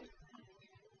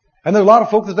 And there are a lot of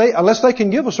folk that unless they can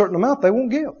give a certain amount, they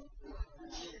won't give.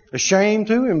 Ashamed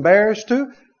to, embarrassed to.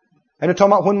 And they're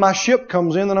talking about when my ship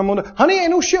comes in, then I'm going to, honey,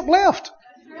 ain't no ship left.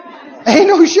 Ain't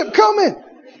no ship coming.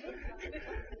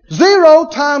 0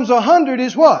 times 100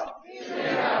 is what?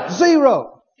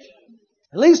 0.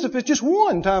 At least if it's just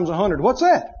 1 times 100, what's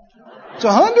that? It's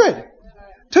 100.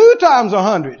 2 times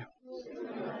 100.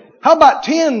 How about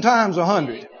 10 times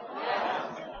 100?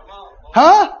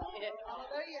 Huh?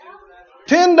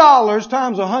 $10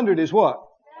 times 100 is what?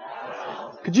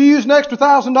 Could you use an extra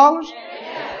 $1,000?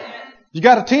 You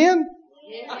got a 10?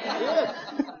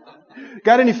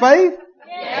 Got any faith?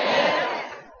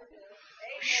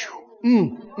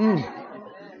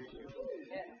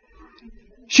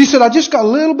 She said, I just got a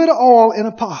little bit of oil in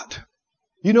a pot.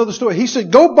 You know the story. He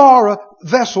said, go borrow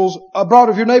vessels abroad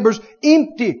of your neighbors,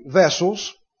 empty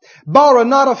vessels. Borrow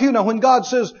not a few. Now when God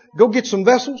says, go get some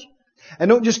vessels, and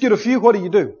don't just get a few, what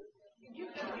do?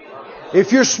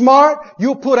 If you're smart,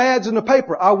 you'll put ads in the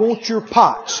paper. I want your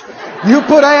pots. You'll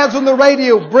put ads on the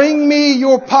radio. Bring me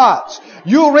your pots.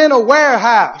 You'll rent a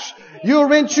warehouse. You'll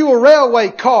rent you a railway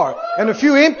car and a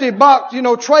few empty box,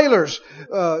 trailers,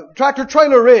 tractor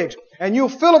trailer rigs. And you'll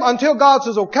fill them until God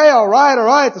says, okay, all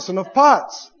right, that's enough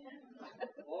pots.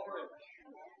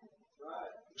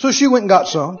 So she went and got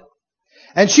some.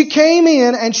 And she came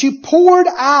in and she poured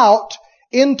out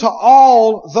into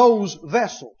all those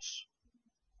vessels.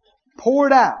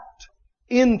 Poured out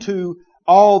into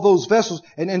all those vessels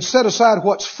and set aside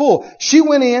what's full. She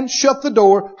went in, shut the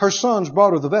door. Her sons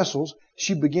brought her the vessels.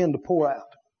 She began to pour out.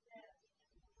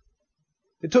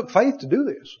 It took faith to do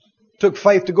this. It took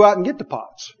faith to go out and get the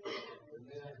pots.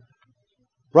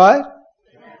 Right?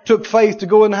 It took faith to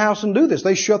go in the house and do this.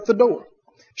 They shut the door.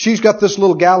 She's got this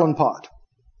little gallon pot.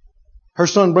 Her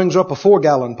son brings up a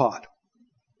 4-gallon pot.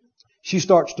 She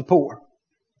starts to pour.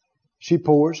 She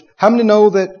pours. How many know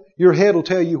that your head will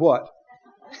tell you what?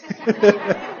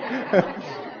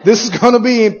 This is going to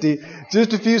be empty.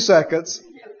 Just a few seconds.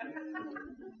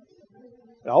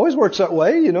 It always works that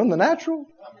way, in the natural.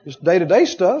 Just day-to-day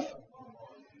stuff.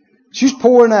 She's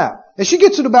pouring out. And she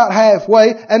gets it about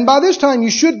halfway. And by this time,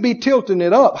 you should be tilting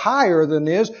it up higher than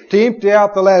this to empty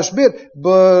out the last bit.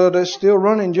 But it's still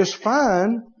running just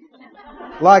fine.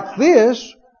 Like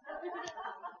this.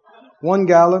 1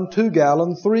 gallon, 2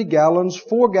 gallons, 3 gallons,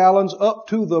 4 gallons up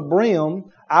to the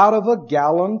brim out of a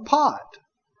gallon pot.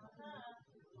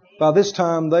 By this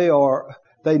time they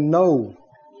know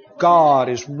God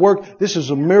is working. This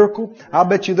is a miracle. I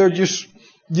bet you they're just,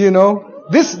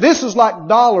 this is like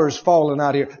dollars falling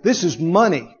out here. This is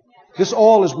money. This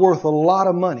oil is worth a lot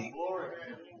of money.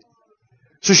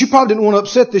 So she probably didn't want to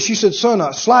upset this. She said,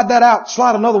 son, slide that out.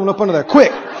 Slide another one up under there.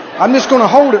 Quick. I'm just going to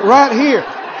hold it right here.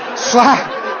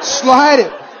 Slide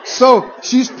it. So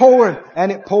she's pouring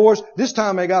and it pours. This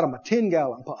time they got them a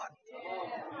 10-gallon pot.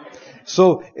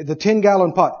 So the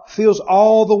 10-gallon pot fills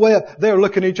all the way up. They're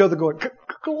looking at each other going,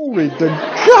 glory to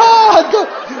God.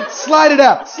 Go. Slide it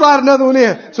out. Slide another one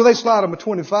in. So they slide them a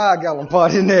 25-gallon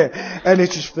pot in there and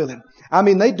it's just filling. I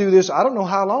mean, they do this, I don't know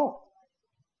how long.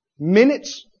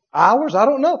 Minutes, hours, I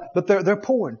don't know. But they're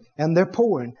pouring and they're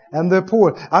pouring and they're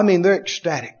pouring. I mean, they're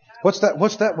ecstatic. What's that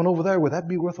one over there? Would that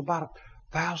be worth about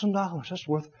 $1,000? That's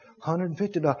worth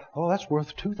 $150. Oh, that's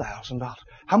worth $2,000.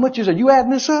 How much is it? You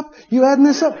adding this up?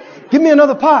 Give me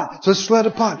another pot. So let's slide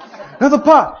a pot. Another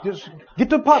pot. Just get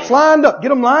the pots lined up. Get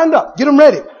them lined up. Get them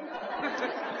ready.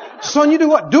 Son, you do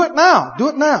what? Do it now.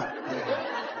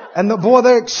 And the boy,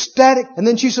 they're ecstatic. And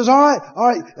then she says, all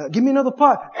right, give me another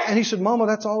pot. And he said, Mama,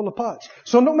 that's all the pots.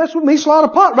 So don't mess with me. Slide a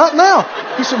pot right now.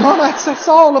 He said, Mama, that's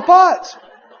all the pots.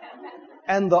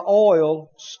 And the oil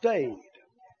stayed.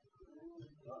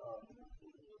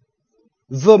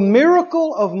 The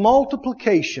miracle of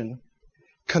multiplication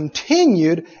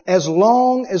continued as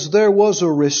long as there was a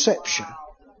reception.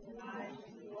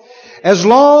 As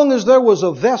long as there was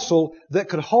a vessel that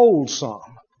could hold some.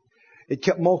 It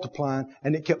kept multiplying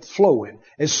and it kept flowing.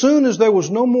 As soon as there was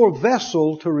no more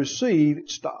vessel to receive, it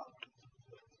stopped.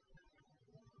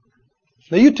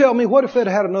 Now you tell me, what if they'd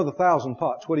had another 1,000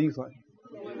 pots? What do you think?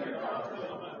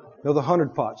 Another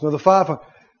 100 pots, another 500.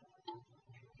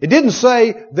 It didn't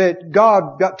say that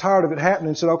God got tired of it happening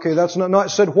and said, okay, that's not, no, it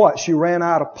said what? She ran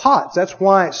out of pots. That's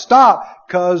why it stopped,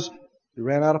 because she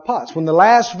ran out of pots. When the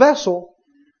last vessel,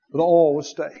 the oil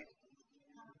was stayed.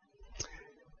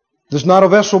 There's not a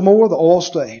vessel more, the oil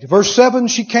stayed. Verse 7,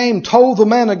 she came, told the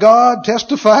man of God,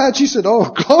 testified. She said,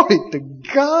 oh, glory to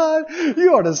God.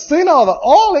 You ought to seen all the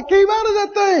oil that came out of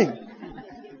that thing.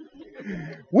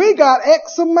 We got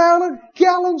X amount of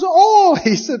gallons of oil.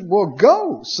 He said, well,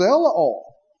 go, sell the oil.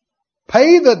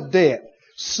 Pay the debt.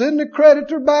 Send the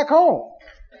creditor back home.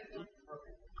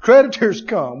 Creditors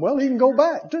come. Well, he can go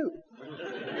back too.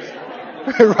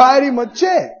 Write him a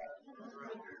check.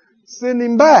 Send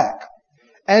him back.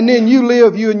 And then you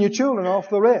live, you and your children, off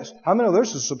the rest. I mean,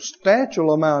 there's a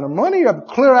substantial amount of money to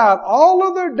clear out all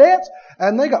of their debts,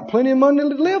 and they got plenty of money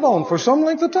to live on for some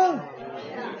length of time.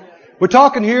 We're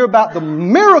talking here about the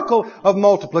miracle of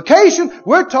multiplication.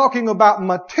 We're talking about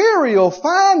material,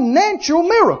 financial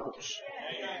miracles.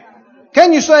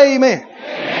 Can you say amen?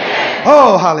 Amen.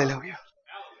 Oh, hallelujah.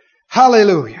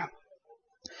 Hallelujah.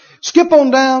 Skip on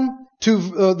down to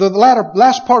the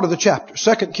last part of the chapter,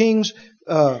 2 Kings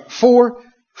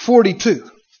 4:42.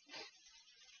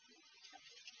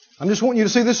 I'm just wanting you to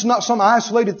see this is not some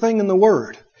isolated thing in the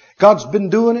Word. God's been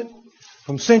doing it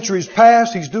from centuries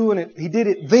past. He's doing it. He did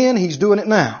it then. He's doing it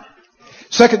now.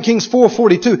 2 Kings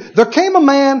 4:42. There came a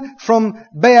man from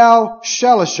Baal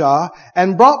Shalishah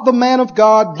and brought the man of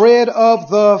God bread of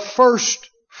the first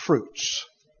fruits.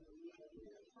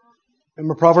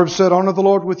 Remember, Proverbs said, honor the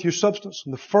Lord with your substance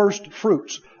and the first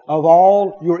fruits of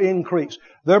all your increase.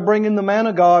 They're bringing the man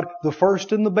of God the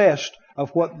first and the best of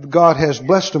what God has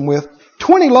blessed them with.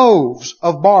 20 loaves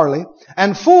of barley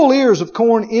and full ears of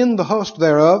corn in the husk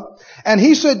thereof. And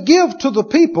he said, give to the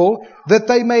people that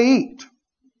they may eat.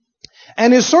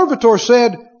 And his servitor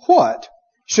said, what?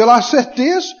 Shall I set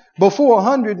this before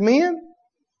 100 men?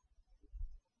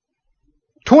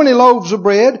 20 loaves of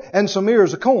bread and some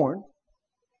ears of corn.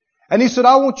 And he said,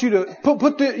 I want you to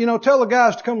tell the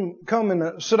guys to come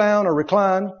and sit down or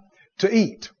recline to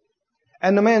eat.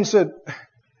 And the man said,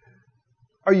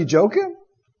 are you joking?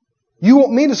 You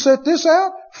want me to set this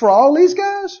out for all these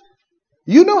guys?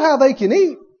 You know how they can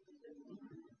eat.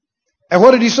 And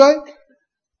what did he say?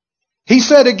 He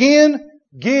said again,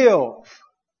 give.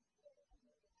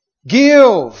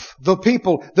 Give the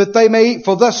people that they may eat.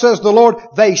 For thus says the Lord,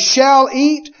 they shall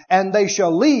eat and they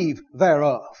shall leave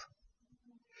thereof.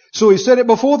 So he said it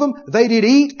before them. They did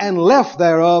eat and left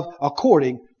thereof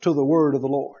according to the word of the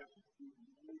Lord.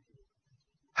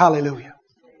 Hallelujah.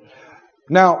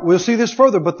 Now, we'll see this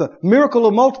further, but the miracle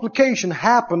of multiplication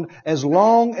happened as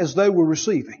long as they were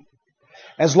receiving.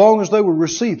 As long as they were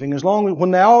receiving, as long as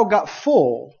when they all got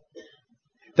full,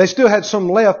 they still had some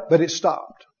left, but it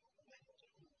stopped.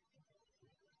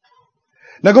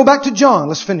 Now go back to John.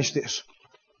 Let's finish this.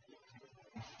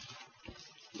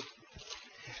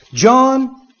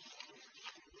 John,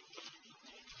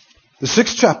 the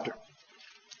 6th chapter.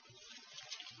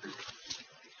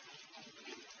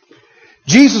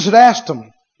 Jesus had asked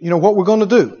them, what we're going to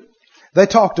do. They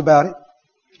talked about it.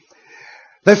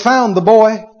 They found the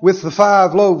boy with the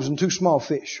 5 loaves and 2 small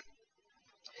fish.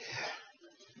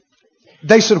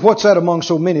 They said, what's that among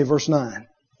so many? Verse 9.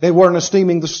 They weren't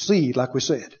esteeming the seed, like we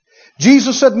said.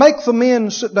 Jesus said, make the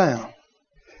men sit down.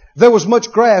 There was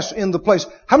much grass in the place.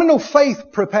 How many know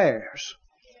faith prepares?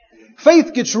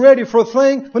 Faith gets ready for a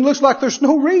thing when it looks like there's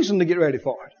no reason to get ready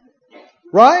for it.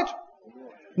 Right?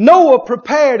 Noah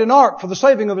prepared an ark for the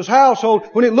saving of his household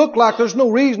when it looked like there's no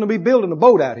reason to be building a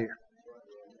boat out here.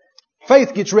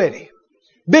 Faith gets ready.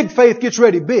 Big faith gets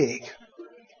ready big.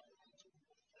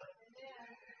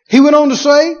 He went on to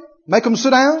say, make them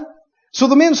sit down. So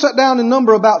the men sat down in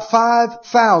number about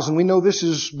 5,000. We know this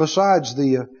is besides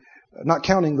not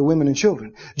counting the women and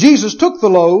children. Jesus took the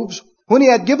loaves. When he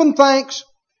had given thanks,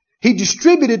 he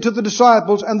distributed to the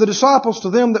disciples, and the disciples to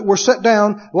them that were set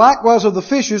down, likewise of the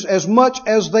fishes, as much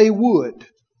as they would.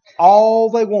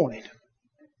 All they wanted.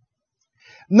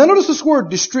 Now notice this word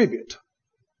distribute.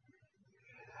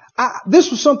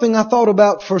 This was something I thought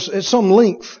about at some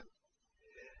length.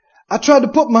 I tried to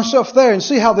put myself there and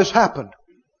see how this happened,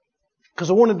 because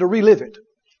I wanted to relive it.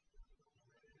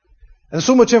 And there's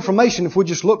so much information if we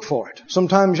just look for it.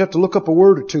 Sometimes you have to look up a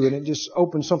word or two and it just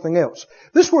opens something else.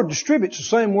 This word distribute is the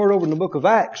same word over in the book of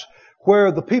Acts, where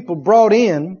the people brought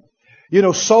in,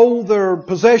 sold their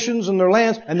possessions and their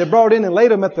lands, and they brought in and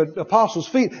laid them at the apostles'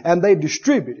 feet, and they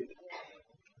distributed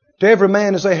to every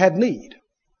man as they had need.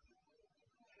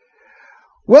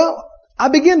 Well, I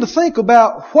began to think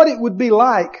about what it would be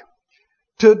like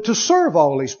to serve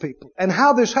all these people. And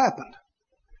how this happened.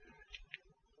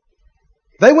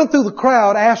 They went through the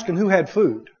crowd asking who had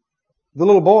food. The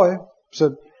little boy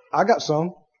said, I got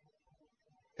some.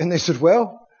 And they said,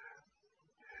 well,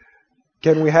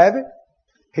 can we have it?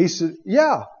 He said,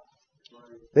 yeah.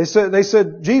 They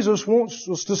said, Jesus wants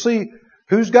us to see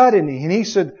who's got any. And he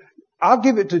said, I'll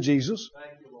give it to Jesus.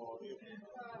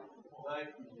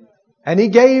 And he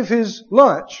gave his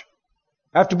lunch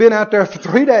after being out there for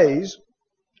 3 days.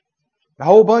 The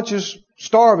whole bunch is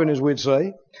starving, as we'd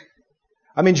say.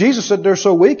 I mean, Jesus said they're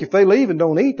so weak, if they leave and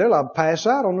don't eat, they're liable to pass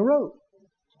out on the road.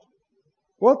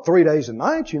 Well, 3 days and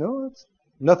nights, it's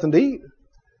nothing to eat.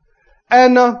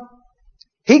 And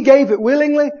he gave it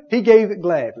willingly. He gave it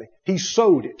gladly. He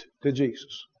sold it to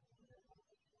Jesus.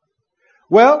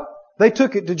 Well, they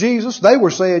took it to Jesus. They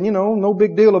were saying, no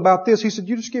big deal about this. He said,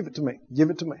 you just give it to me. Give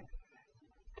it to me.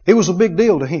 It was a big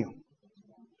deal to him.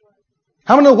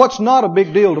 How many know what's not a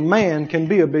big deal to man can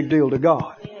be a big deal to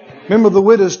God? Remember the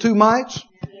widow's 2 mites?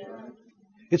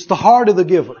 It's the heart of the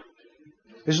giver.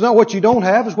 It's not what you don't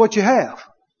have, it's what you have.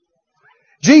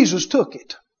 Jesus took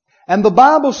it. And the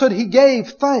Bible said He gave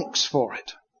thanks for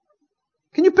it.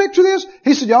 Can you picture this?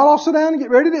 He said, y'all all sit down and get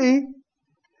ready to eat.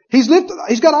 He's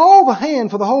got all the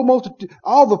hand for the whole multitude,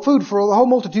 all the food for the whole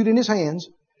multitude in His hands.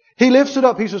 He lifts it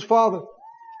up. He says, Father,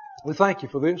 we thank You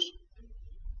for this.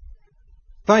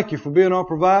 Thank You for being our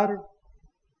provider.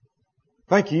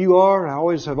 Thank You, You are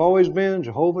and have always been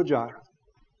Jehovah Jireh.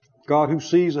 God who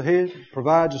sees ahead,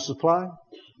 provides a supply.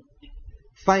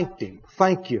 Thanked Him.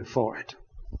 Thank You for it.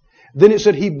 Then it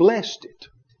said He blessed it.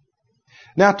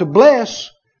 Now to bless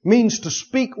means to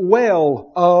speak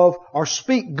well of or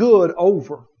speak good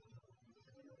over.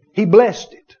 He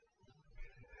blessed it.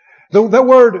 That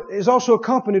word is also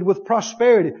accompanied with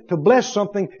prosperity. To bless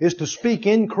something is to speak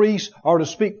increase or to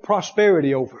speak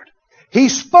prosperity over it. He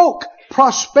spoke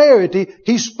prosperity.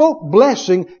 He spoke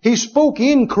blessing. He spoke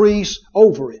increase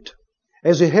over it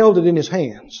as He held it in His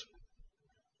hands.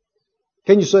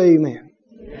 Can you say amen?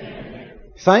 Amen.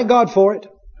 Thank God for it.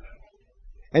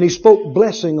 And He spoke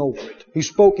blessing over it. He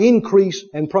spoke increase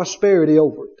and prosperity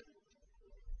over it.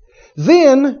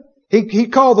 Then He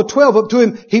called the 12 up to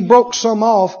Him. He broke some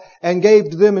off and gave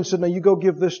to them and said, now you go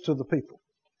give this to the people.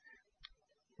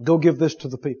 Go give this to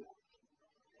the people.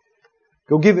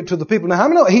 Go give it to the people. Now how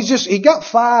many know he got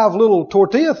 5 little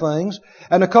tortilla things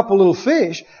and a couple little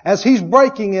fish. As He's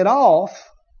breaking it off,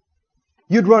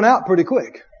 you'd run out pretty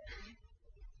quick.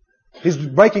 He's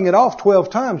breaking it off 12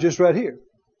 times just right here.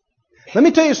 Let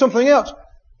me tell you something else.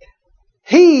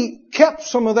 He kept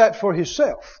some of that for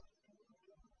Himself.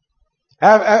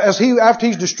 After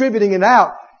He's distributing it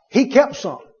out, He kept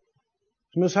some.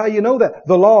 That's how you know that.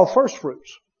 The law of first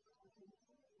fruits.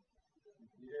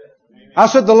 I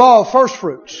said the law of first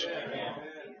fruits.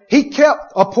 He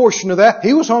kept a portion of that.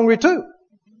 He was hungry too.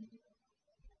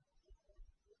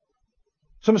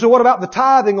 Somebody said, what about the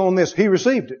tithing on this? He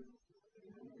received it.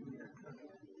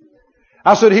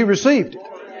 I said He received it.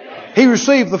 He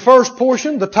received the first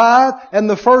portion, the tithe, and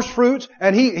the first fruits,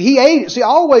 and He ate it. See,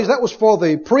 always that was for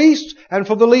the priests and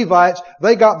for the Levites.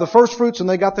 They got the first fruits and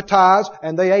they got the tithes,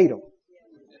 and they ate them.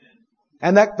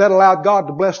 And that allowed God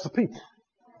to bless the people.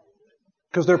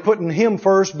 Because they're putting Him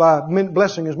first by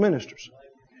blessing His ministers.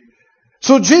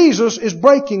 So Jesus is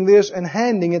breaking this and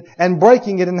handing it, and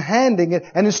breaking it and handing it.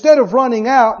 And instead of running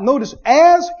out, notice,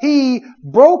 as He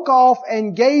broke off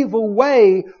and gave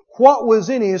away what was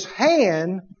in His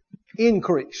hand,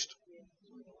 increased.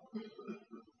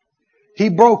 He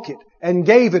broke it and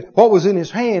gave it. What was in His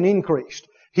hand increased.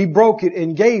 He broke it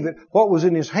and gave it. What was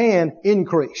in His hand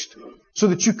increased. So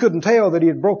that you couldn't tell that He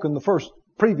had broken the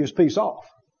previous piece off.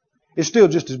 It's still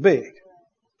just as big.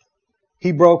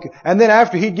 He broke it. And then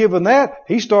after He'd given that,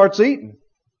 He starts eating.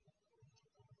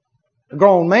 A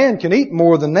grown man can eat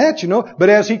more than that, but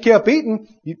as He kept eating,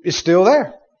 it's still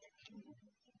there.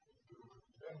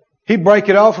 He'd break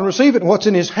it off and receive it, and what's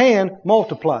in His hand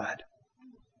multiplied.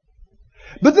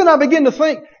 But then I begin to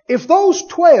think, if those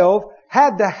 12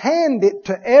 had to hand it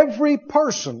to every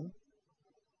person,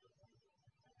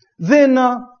 then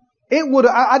it would.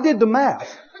 I did the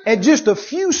math. At just a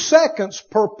few seconds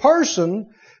per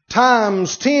person,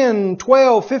 times 10,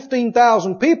 12,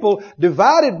 15,000 people,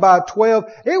 divided by 12,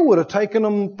 it would have taken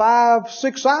them 5,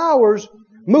 6 hours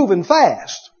moving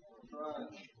fast.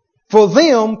 For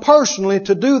them personally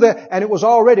to do that. And it was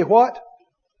already what?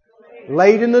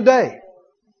 Late in the day.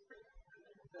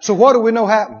 So what do we know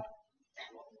happened?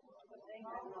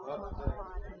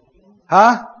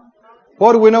 Huh?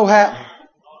 What do we know happened?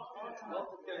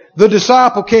 The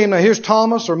disciple came. Now here's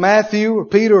Thomas or Matthew or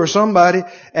Peter or somebody,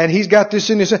 and he's got this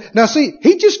in his hand. Now see,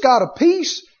 he just got a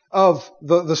piece of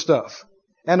the stuff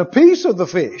and a piece of the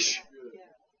fish.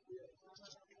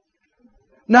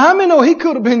 Now, how many know he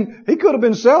could have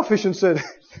been selfish and said,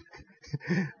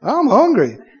 I'm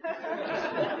hungry.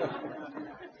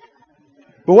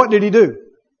 But what did he do?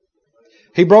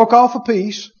 He broke off a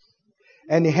piece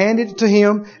and he handed it to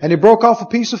him, and he broke off a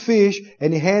piece of fish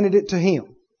and he handed it to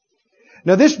him.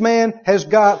 Now, this man has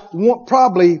got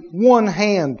probably one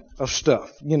hand of stuff,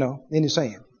 in his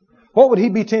hand. What would he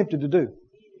be tempted to do?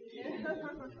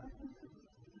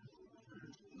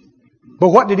 But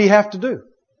what did he have to do?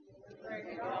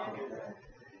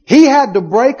 He had to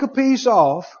break a piece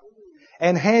off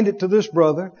and hand it to this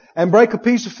brother, and break a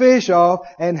piece of fish off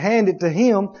and hand it to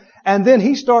him, and then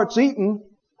he starts eating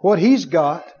what he's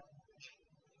got.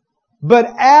 But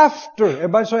after,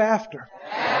 everybody say after.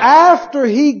 After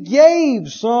he gave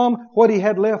some, what he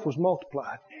had left was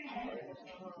multiplied.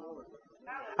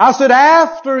 I said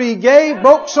after he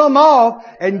broke some off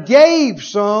and gave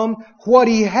some, what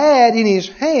he had in his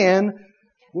hand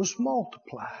was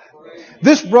multiplied.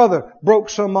 This brother broke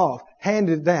some off,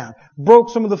 handed it down. Broke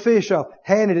some of the fish off,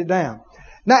 handed it down.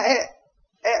 Now,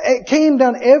 it came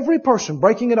down every person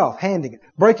breaking it off, handing it,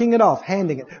 breaking it off,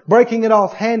 handing it, breaking it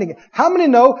off, handing it. How many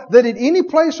know that at any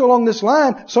place along this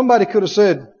line, somebody could have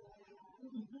said,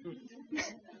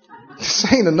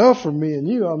 this ain't enough for me and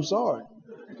you, I'm sorry.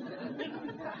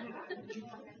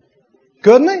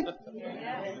 Couldn't they?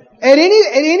 At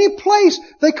any place,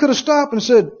 they could have stopped and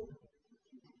said,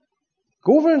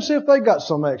 go over and see if they got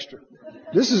some extra.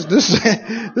 This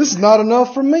is not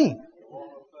enough for me.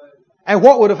 And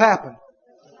what would have happened?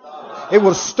 It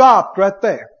would have stopped right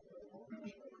there.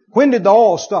 When did the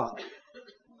oil stop?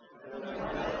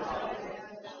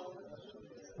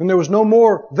 When there was no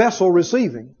more vessel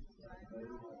receiving.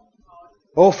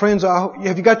 Oh, friends,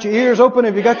 have you got your ears open?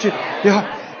 Have you got your...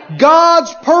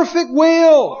 God's perfect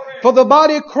will for the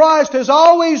body of Christ has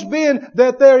always been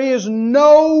that there is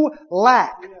no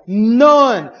lack.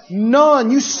 None.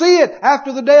 None. You see it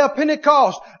after the day of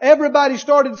Pentecost. Everybody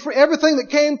started, everything that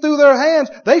came through their hands,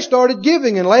 they started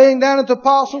giving and laying down at the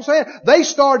apostles' hand. They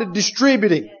started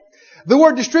distributing. The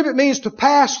word distribute means to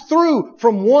pass through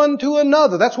from one to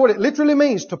another. That's what it literally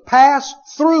means, to pass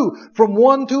through from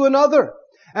one to another.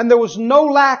 And there was no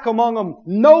lack among them.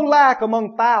 No lack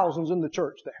among thousands in the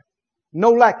church there.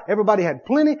 No lack. Everybody had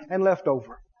plenty and left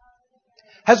over.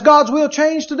 Has God's will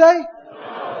changed today?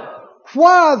 No.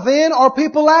 Why then are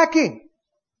people lacking?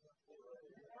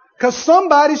 Because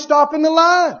somebody's stopping the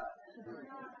line.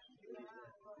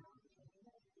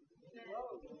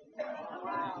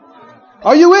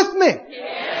 Are you with me?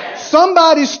 Yes.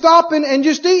 Somebody's stopping and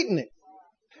just eating it.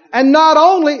 And not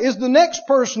only is the next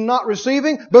person not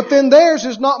receiving, but then theirs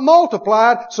is not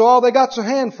multiplied, so all they got's a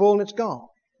handful and it's gone.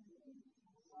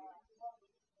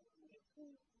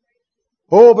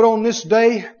 Oh, but on this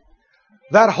day,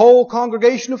 that whole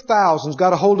congregation of thousands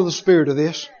got a hold of the spirit of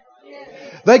this.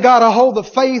 They got a hold of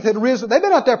faith had risen. They've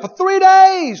been out there for 3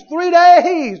 days,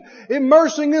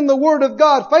 immersing in the Word of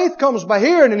God. Faith comes by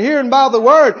hearing and hearing by the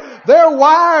Word. They're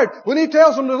wired. When He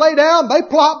tells them to lay down, they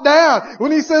plop down.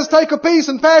 When He says take a piece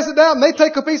and pass it down, they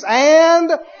take a piece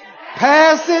and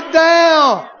pass it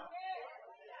down.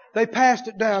 They passed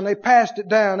it down. They passed it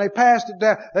down. They passed it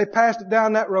down. They passed it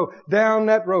down that row, down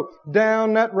that row,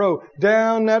 down that row,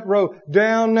 down that row,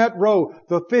 down that row.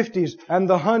 The 50s and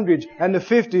the 100s and the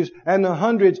 50s and the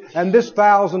 100s and this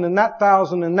 1,000 and that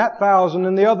 1,000 and that 1,000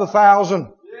 and the other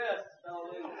 1,000.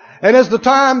 And as the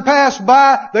time passed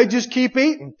by, they just keep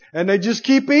eating and they just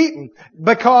keep eating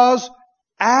because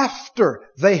after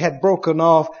they had broken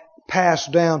off,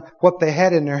 passed down, what they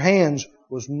had in their hands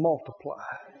was multiplied.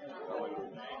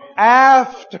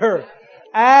 After.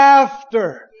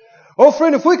 Oh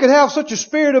friend, if we could have such a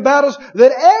spirit about us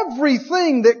that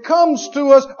everything that comes to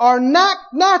us, our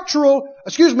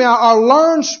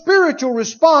learned spiritual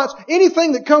response,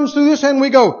 anything that comes through this hand, we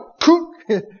go,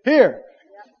 here.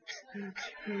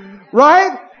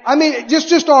 Right? I mean, just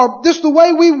the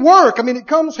way we work. I mean, it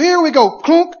comes here, we go,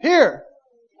 clunk, here.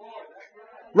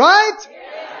 Right?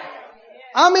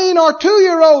 I mean, our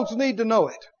 2-year-olds need to know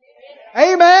it.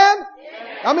 Amen?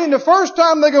 I mean, the first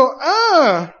time they go,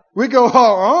 we go,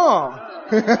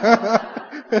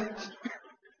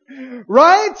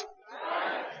 Right?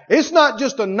 It's not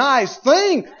just a nice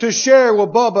thing to share with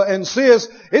Bubba and Sis.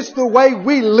 It's the way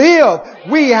we live.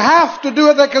 We have to do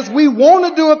it because we want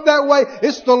to do it that way.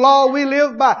 It's the law we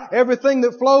live by. Everything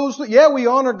that flows, we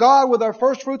honor God with our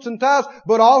first fruits and tithes,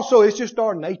 but also it's just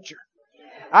our nature.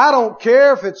 I don't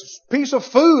care if it's a piece of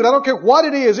food. I don't care what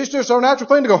it is. It's just our natural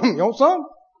thing to go, you want some?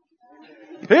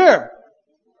 Here.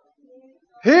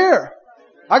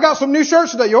 I got some new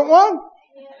shirts today. You want one?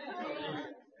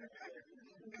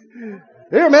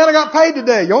 Here, man, I got paid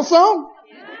today. You want some?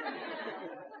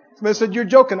 Somebody said, you're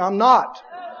joking. I'm not.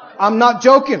 I'm not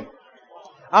joking.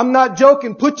 I'm not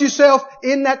joking. Put yourself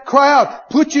in that crowd.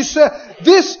 Put yourself,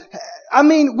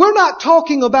 we're not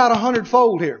talking about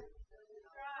 100-fold here.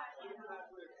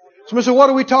 Somebody said,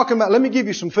 what are we talking about? Let me give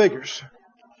you some figures.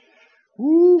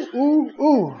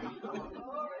 Ooh.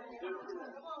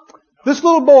 This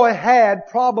little boy had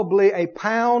probably a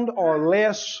pound or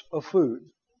less of food.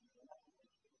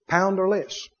 Pound or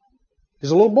less.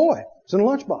 He's a little boy. It's in a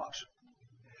lunchbox.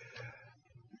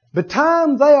 By the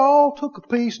time they all took a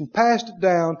piece and passed it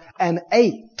down and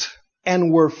ate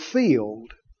and were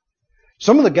filled,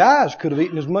 some of the guys could have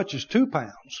eaten as much as 2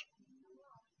 pounds.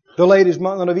 The ladies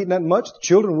might not have eaten that much. The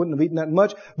children wouldn't have eaten that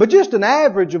much. But just an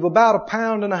average of about 1.5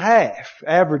 pounds.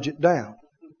 Average it down.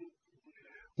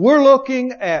 We're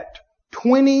looking at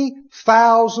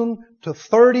 20,000 to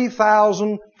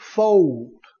 30,000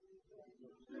 fold.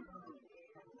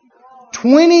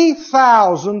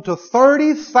 20,000 to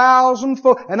 30,000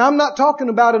 fold. And I'm not talking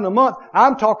about in a month.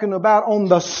 I'm talking about on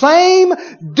the same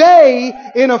day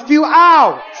in a few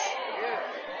hours.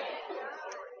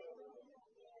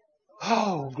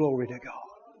 Oh, glory to God.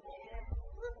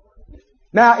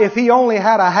 Now, if he only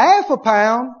had 0.5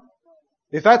 pound,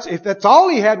 if that's all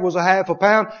he had was 0.5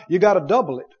 pound, you got to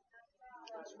double it.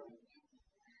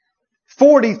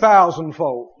 40,000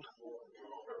 fold.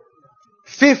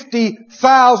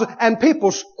 50,000. And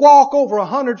people squawk over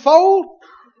 100-fold.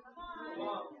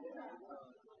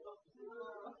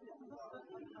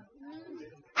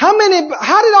 How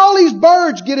did all these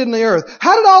birds get in the earth?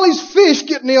 How did all these fish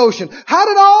get in the ocean? How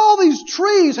did all these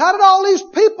trees, how did all these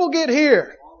people get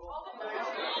here?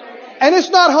 And it's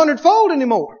not 100-fold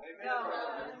anymore.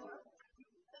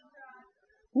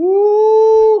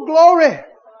 Ooh, glory.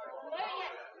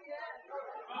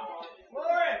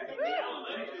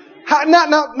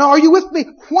 Now, are you with me?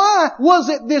 Why was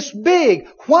it this big?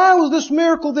 Why was this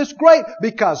miracle this great?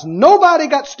 Because nobody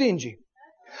got stingy.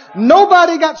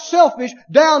 Nobody got selfish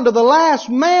down to the last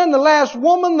man, the last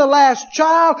woman, the last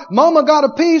child. Mama got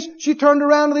a piece. She turned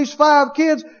around to these 5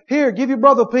 kids. Here, give your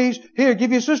brother a piece. Here,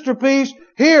 give your sister a piece.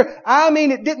 Here.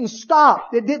 It didn't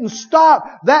stop. It didn't stop.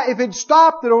 That if it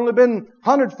stopped, it'd only been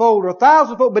 100-fold or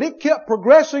 1,000-fold. But it kept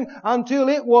progressing until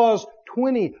it was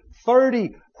 20,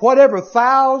 30, whatever,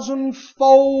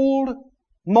 1,000-fold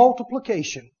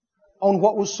multiplication on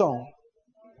what was sown.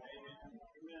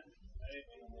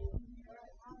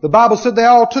 The Bible said they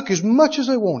all took as much as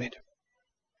they wanted.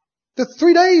 They're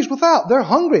 3 days without. They're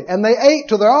hungry. And they ate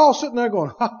till they're all sitting there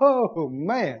going, oh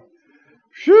man,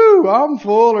 phew, I'm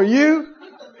full. Are you?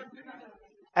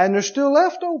 And there's still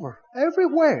left over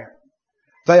everywhere.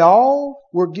 They all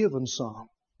were given some.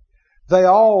 They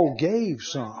all gave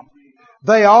some.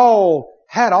 They all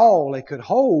had all they could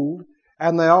hold,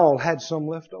 and they all had some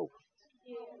left over.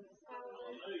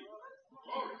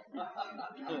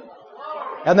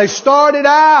 And they started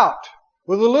out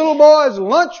with the little boy's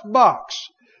lunchbox,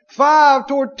 5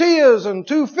 tortillas and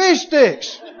 2 fish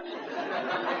sticks.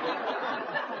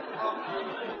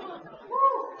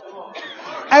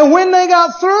 And when they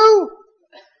got through,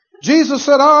 Jesus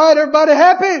said, all right, everybody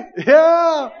happy?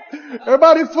 Yeah.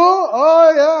 Everybody full?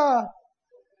 Oh, yeah.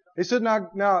 He said,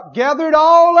 now gather it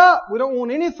all up. We don't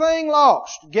want anything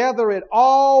lost. Gather it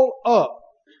all up.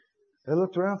 They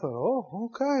looked around and thought,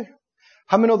 oh, okay.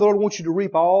 How many know the Lord wants you to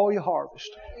reap all your harvest?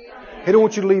 He don't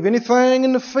want you to leave anything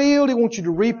in the field. He wants you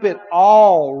to reap it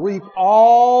all. Reap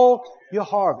all your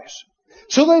harvest.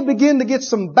 So they begin to get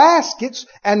some baskets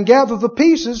and gather the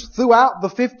pieces throughout the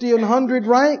 50 and 100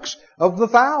 ranks of the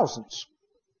thousands.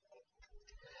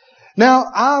 Now,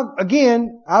 I've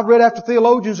read after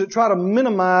theologians that try to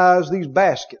minimize these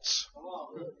baskets.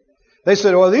 They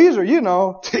said, well, these are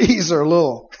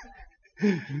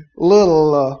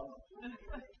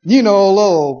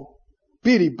little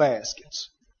bitty baskets.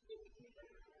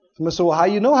 Somebody said, well, how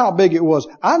you know how big it was?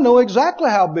 I know exactly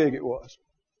how big it was.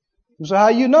 So how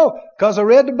you know? Because I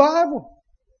read the Bible.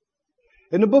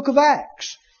 In the book of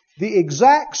Acts, the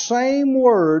exact same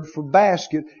word for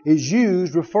basket is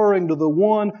used referring to the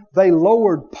one they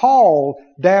lowered Paul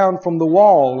down from the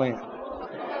wall in.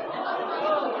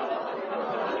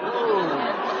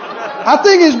 I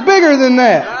think it's bigger than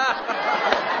that.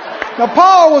 Now,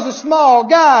 Paul was a small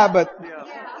guy, but...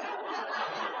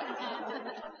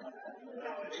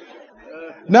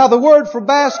 Now, the word for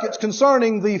baskets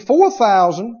concerning the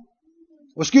 4,000,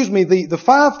 the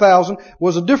 5,000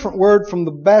 was a different word from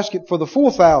the basket for the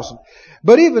 4,000.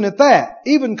 But even at that,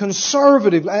 even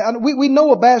conservative, we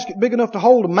know a basket big enough to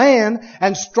hold a man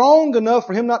and strong enough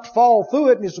for him not to fall through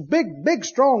it, and it's a big, big,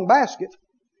 strong basket.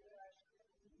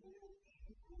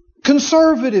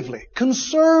 Conservatively,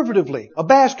 a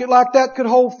basket like that could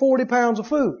hold 40 pounds of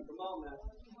food.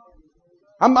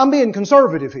 I'm being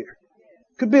conservative here.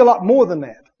 Could be a lot more than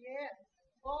that.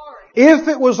 If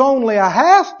it was only a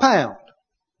half pound,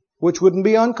 which wouldn't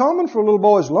be uncommon for a little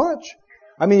boy's lunch.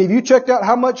 I mean, have you checked out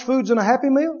how much food's in a Happy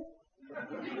Meal?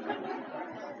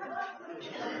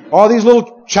 Or these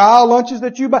little child lunches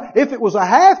that you buy. If it was a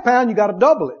half pound, you got to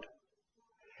double it.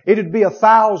 It'd be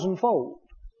 1,000-fold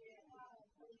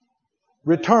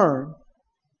return.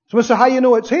 So, Mr. How you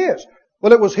know it's his?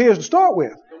 Well, it was his to start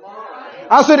with.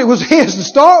 I said it was his to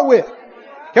start with.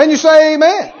 Can you say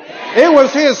amen? It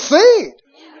was his seed.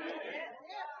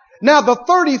 Now the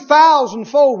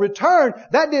 30,000-fold return,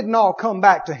 that didn't all come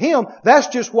back to him. That's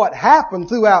just what happened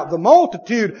throughout the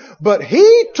multitude. But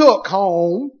he took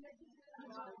home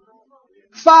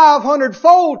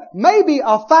 500-fold, maybe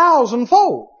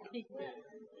 1,000-fold.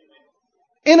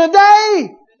 In a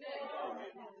day.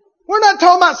 We're not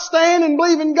talking about staying and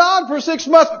believing God for 6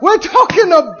 months. We're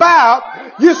talking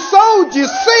about you sowed your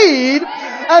seed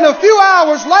and a few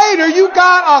hours later you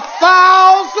got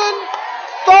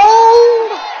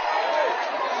 1,000-fold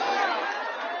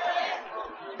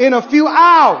in a few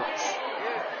hours.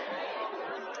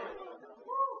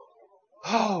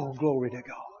 Oh, glory to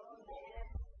God.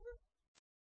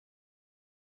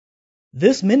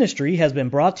 This ministry has been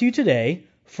brought to you today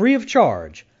free of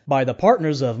charge by the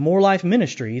partners of More Life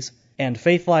Ministries and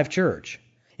Faith Life Church.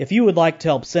 If you would like to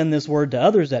help send this word to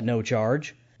others at no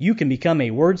charge, you can become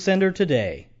a word sender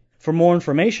today. For more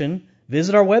information,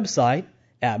 visit our website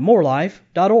at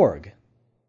morelife.org.